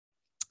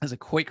as a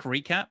quick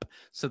recap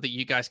so that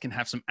you guys can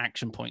have some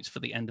action points for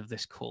the end of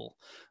this call.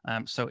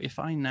 So if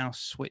I now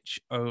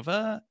switch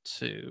over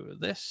to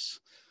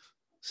this.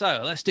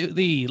 So let's do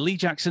the Lee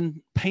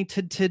Jackson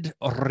patented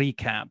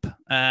recap.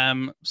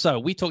 So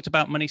we talked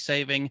about money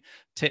saving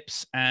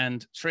tips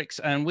and tricks,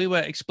 and we were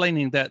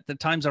explaining that the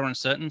times are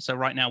uncertain. So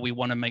right now we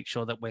want to make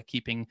sure that we're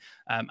keeping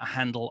a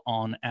handle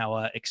on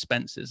our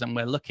expenses, and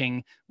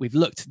we've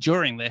looked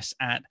during this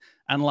at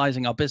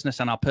analyzing our business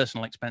and our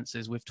personal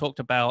expenses. We've talked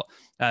about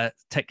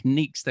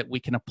techniques that we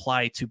can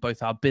apply to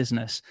both our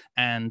business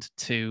and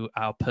to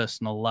our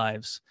personal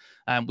lives.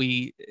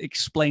 We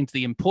explained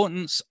the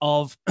importance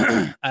of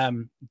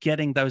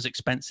getting those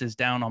expenses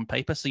down on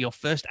paper. So your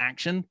first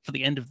action for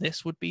the end of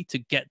this would be to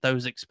get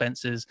those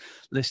expenses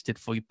listed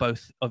for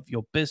both of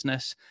your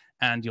business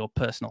and your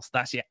personal. So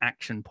that's your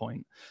action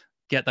point.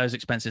 Get those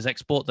expenses,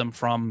 export them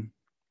from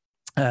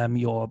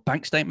your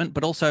bank statement,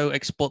 but also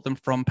export them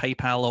from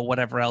PayPal or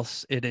whatever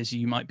else it is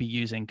you might be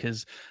using,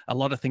 because a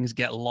lot of things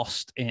get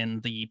lost in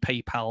the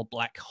PayPal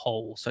black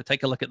hole. So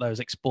take a look at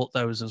those, export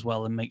those as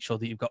well, and make sure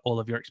that you've got all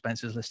of your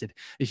expenses listed.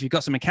 If you've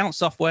got some account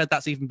software,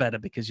 that's even better,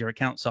 because your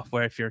account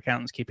software, if your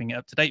accountant's keeping it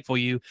up to date for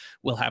you,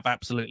 will have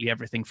absolutely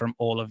everything from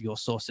all of your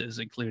sources,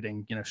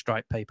 including,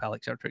 Stripe, PayPal,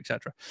 etc.,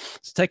 etc.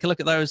 So take a look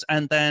at those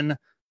and then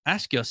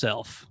ask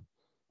yourself,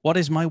 what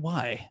is my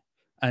why?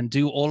 And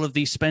do all of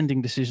these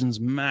spending decisions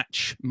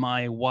match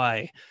my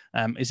why?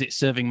 Is it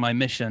serving my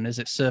mission? Is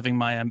it serving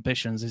my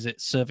ambitions? Is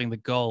it serving the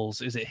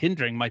goals? Is it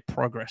hindering my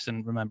progress?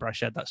 And remember, I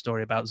shared that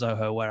story about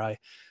Zoho where I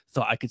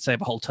thought I could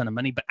save a whole ton of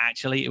money, but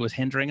actually it was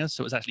hindering us.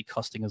 So it was actually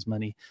costing us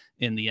money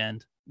in the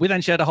end. We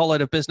then shared a whole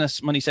load of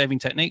business money-saving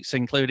techniques,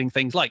 including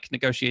things like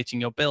negotiating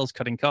your bills,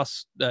 cutting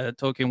costs,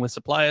 talking with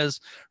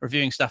suppliers,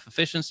 reviewing staff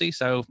efficiency.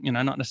 So,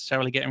 not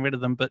necessarily getting rid of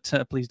them, but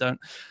please don't,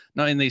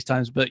 not in these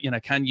times. But,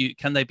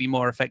 can they be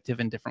more effective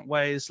in different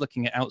ways?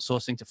 Looking at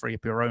outsourcing to free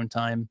up your own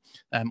time,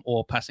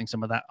 or passing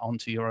some of that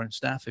onto your own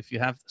staff if you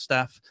have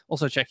staff.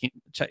 Also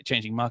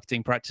changing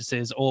marketing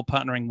practices or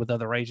partnering with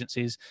other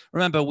agencies.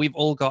 Remember, we've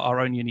all got our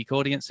own unique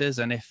audiences,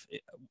 and if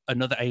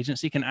another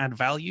agency can add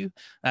value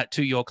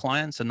to your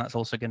clients, and that's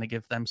also going to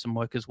give them some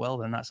work as well,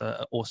 then that's an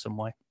awesome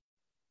way.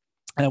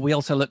 We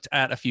also looked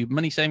at a few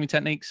money-saving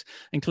techniques,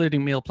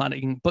 including meal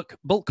planning,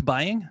 bulk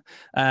buying,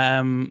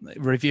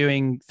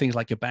 reviewing things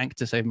like your bank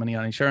to save money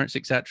on insurance,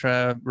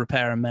 etc.,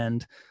 repair and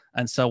mend,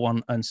 and so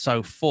on and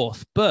so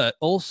forth. But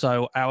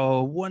also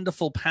our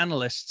wonderful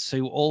panelists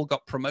who all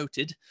got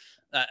promoted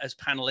as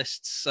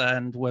panelists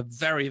and were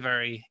very,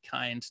 very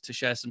kind to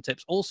share some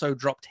tips. Also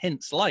dropped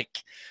hints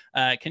like,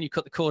 can you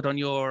cut the cord on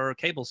your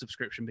cable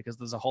subscription? Because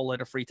there's a whole load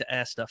of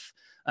free-to-air stuff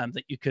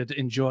that you could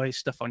enjoy,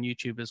 stuff on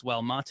YouTube as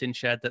well. Martin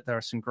shared that there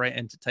are some great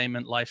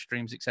entertainment, live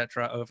streams,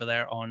 etc. over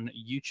there on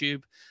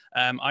YouTube.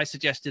 I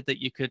suggested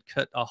that you could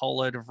cut a whole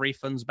load of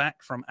refunds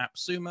back from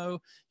AppSumo.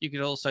 You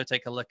could also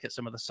take a look at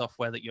some of the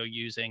software that you're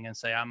using and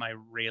say, am I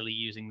really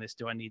using this?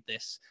 Do I need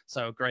this?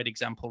 So a great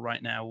example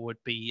right now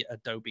would be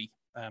Adobe.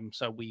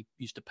 So we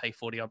used to pay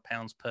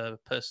 £40 per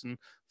person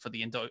for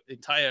the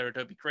entire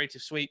Adobe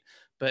Creative Suite,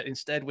 but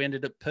instead we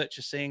ended up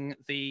purchasing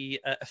the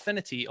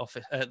Affinity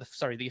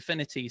the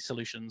Affinity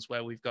solutions,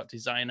 where we've got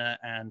Designer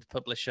and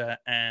Publisher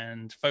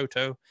and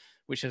Photo,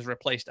 which has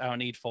replaced our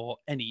need for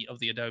any of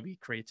the Adobe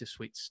Creative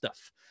Suite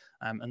stuff.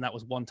 And that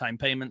was one-time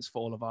payments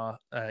for all of our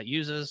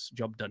users.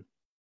 Job done.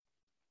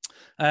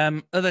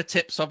 Other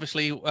tips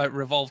obviously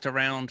revolved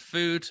around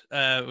food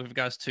with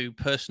regards to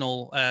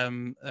personal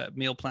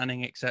meal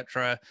planning,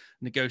 etc.,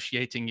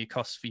 negotiating your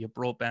costs for your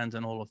broadband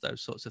and all of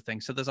those sorts of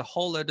things. So there's a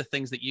whole load of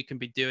things that you can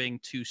be doing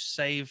to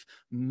save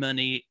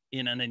money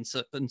in an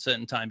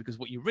uncertain time, because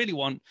what you really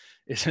want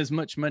is as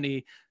much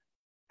money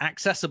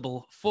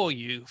accessible for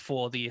you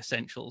for the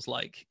essentials,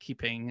 like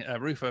keeping a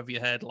roof over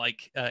your head,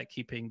 like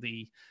keeping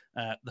the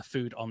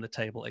food on the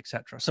table,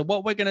 etc. So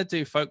what we're going to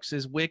do, folks,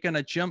 is we're going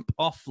to jump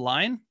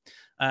offline.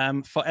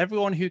 For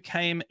everyone who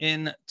came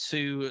in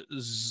to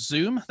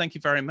Zoom, thank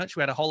you very much.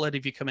 We had a whole load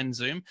of you come in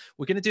Zoom.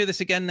 We're going to do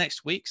this again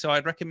next week. So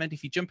I'd recommend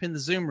if you jump in the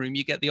Zoom room,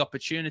 you get the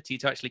opportunity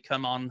to actually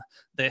come on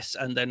this.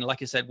 And then,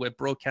 like I said, we're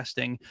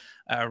broadcasting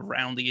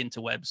around the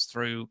interwebs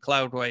through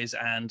Cloudways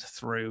and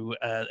through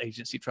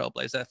Agency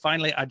Trailblazer.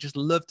 Finally, I'd just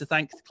love to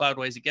thank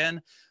Cloudways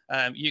again.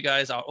 You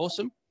guys are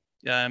awesome.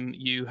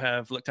 You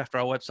have looked after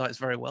our websites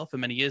very well for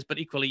many years, but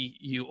equally,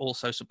 you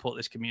also support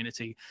this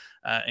community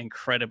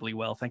incredibly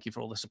well. Thank you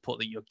for all the support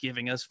that you're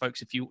giving us,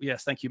 folks.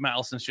 Yes, thank you. Matt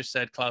Allison's just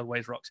said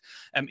Cloudways rocks.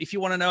 If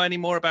you want to know any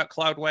more about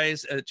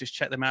Cloudways, just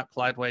check them out,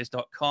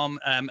 cloudways.com.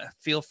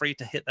 Feel free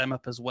to hit them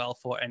up as well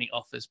for any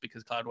offers,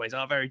 because Cloudways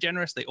are very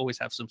generous. They always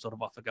have some sort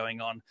of offer going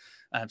on.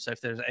 So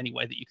if there's any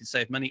way that you can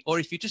save money, or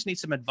if you just need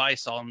some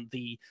advice on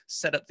the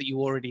setup that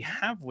you already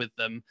have with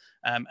them,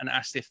 and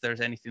asked if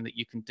there's anything that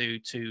you can do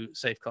to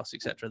save costs,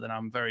 etc., then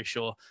I'm very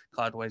sure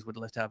Cloudways would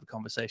love to have a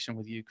conversation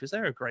with you, because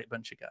they're a great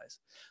bunch of guys.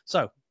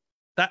 So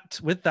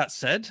with that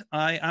said,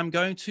 I am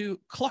going to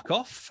clock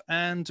off,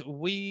 and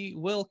we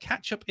will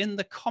catch up in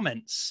the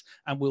comments,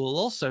 and we will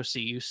also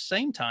see you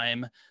same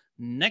time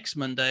next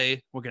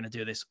Monday. We're going to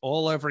do this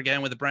all over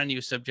again with a brand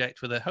new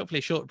subject, with a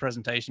hopefully short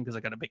presentation, because I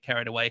got a bit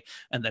carried away,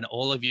 and then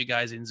all of you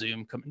guys in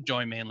Zoom come and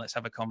join me and let's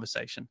have a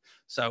conversation.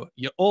 So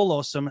you're all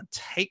awesome.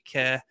 Take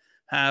care.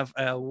 Have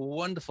a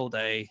wonderful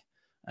day,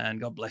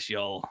 and God bless you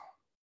all.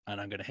 And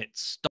I'm going to hit stop.